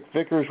 A. Dick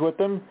Vickers, with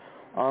him.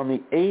 On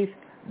the 8th,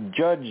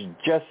 Judge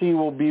Jesse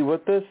will be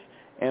with us,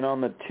 and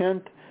on the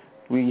 10th,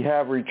 we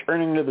have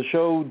returning to the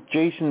show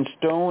Jason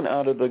Stone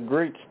out of the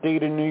great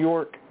state of New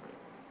York.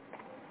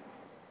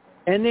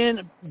 And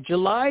then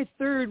July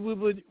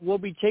 3rd, we'll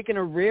be taking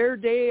a rare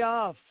day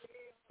off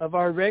of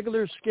our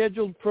regular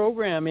scheduled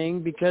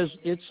programming because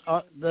it's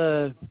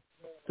the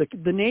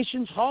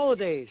nation's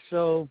holiday.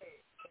 So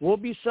we'll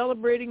be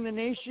celebrating the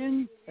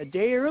nation a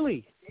day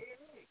early.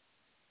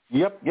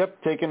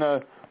 Yep, taking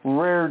a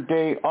rare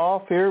day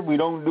off here. We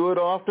don't do it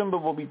often,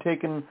 but we'll be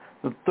taking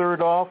the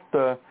 3rd off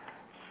to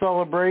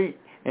celebrate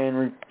and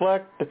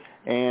reflect,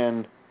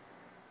 and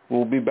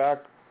we'll be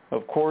back,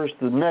 of course,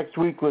 the next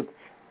week with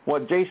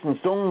what Jason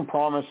Stone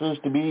promises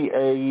to be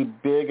a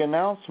big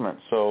announcement.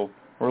 So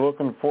we're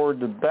looking forward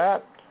to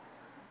that.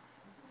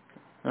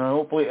 And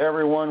hopefully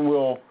everyone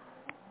will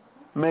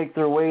make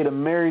their way to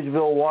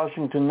Marysville,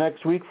 Washington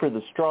next week for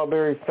the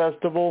Strawberry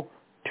Festival.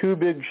 2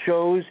 big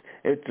shows.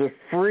 It's a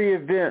free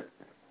event.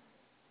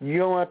 You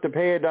don't have to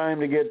pay a dime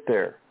to get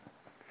there.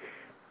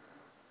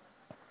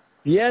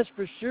 Yes,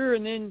 for sure.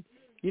 And then,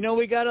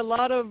 we got a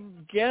lot of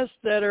guests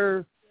that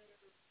are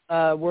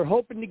we're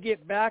hoping to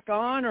get back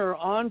on or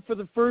on for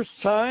the first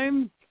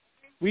time.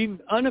 We've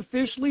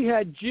unofficially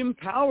had Jim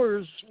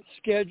Powers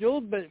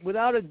scheduled, but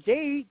without a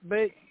date,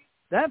 but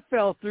that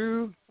fell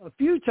through a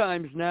few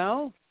times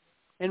now.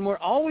 And we're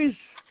always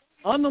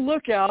on the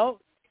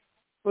lookout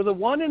for the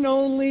one and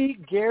only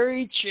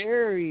Gary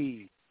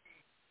Cherry.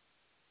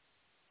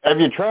 Have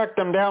you tracked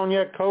him down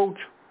yet, Coach?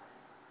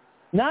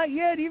 Not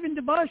yet. Even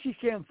Debashi's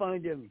can't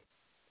find him.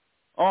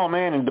 Oh,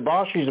 man, and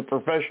Debashi's a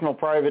professional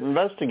private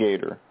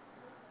investigator.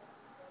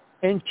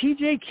 And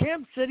T.J.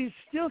 Kemp said he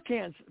still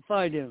can't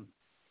find him.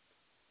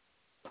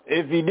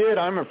 If he did,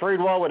 I'm afraid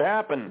what would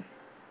happen.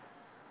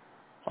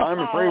 I'm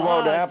afraid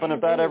what would happen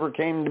if that ever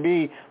came to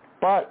be.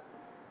 But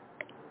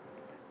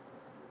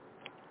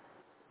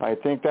I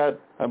think that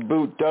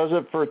about does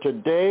it for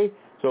today.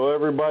 So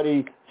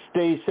everybody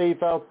stay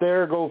safe out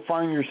there. Go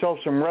find yourself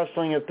some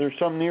wrestling if there's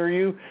some near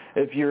you.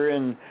 If you're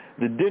in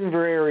the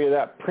Denver area,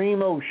 that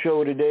Primo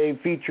show today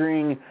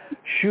featuring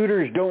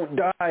Shooters Don't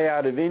Die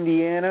out of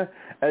Indiana,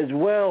 as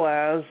well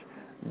as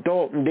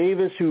Dalton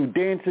Davis, who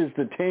dances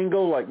the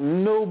tango like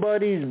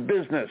nobody's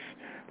business.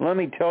 Let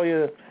me tell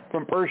you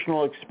from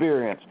personal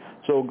experience.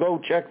 So go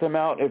check them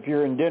out if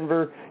you're in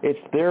Denver. It's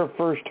their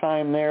first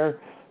time there.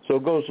 So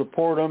go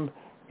support them,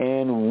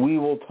 and we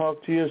will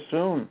talk to you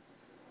soon.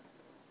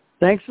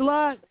 Thanks a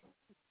lot.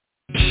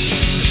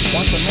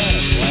 Once a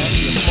minute, Glenn,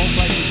 you smoke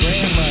like a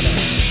grandmother.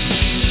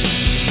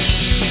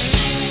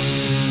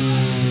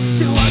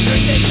 200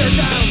 acres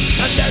down,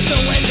 and there's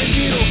no end in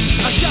view.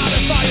 A shot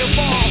of fire.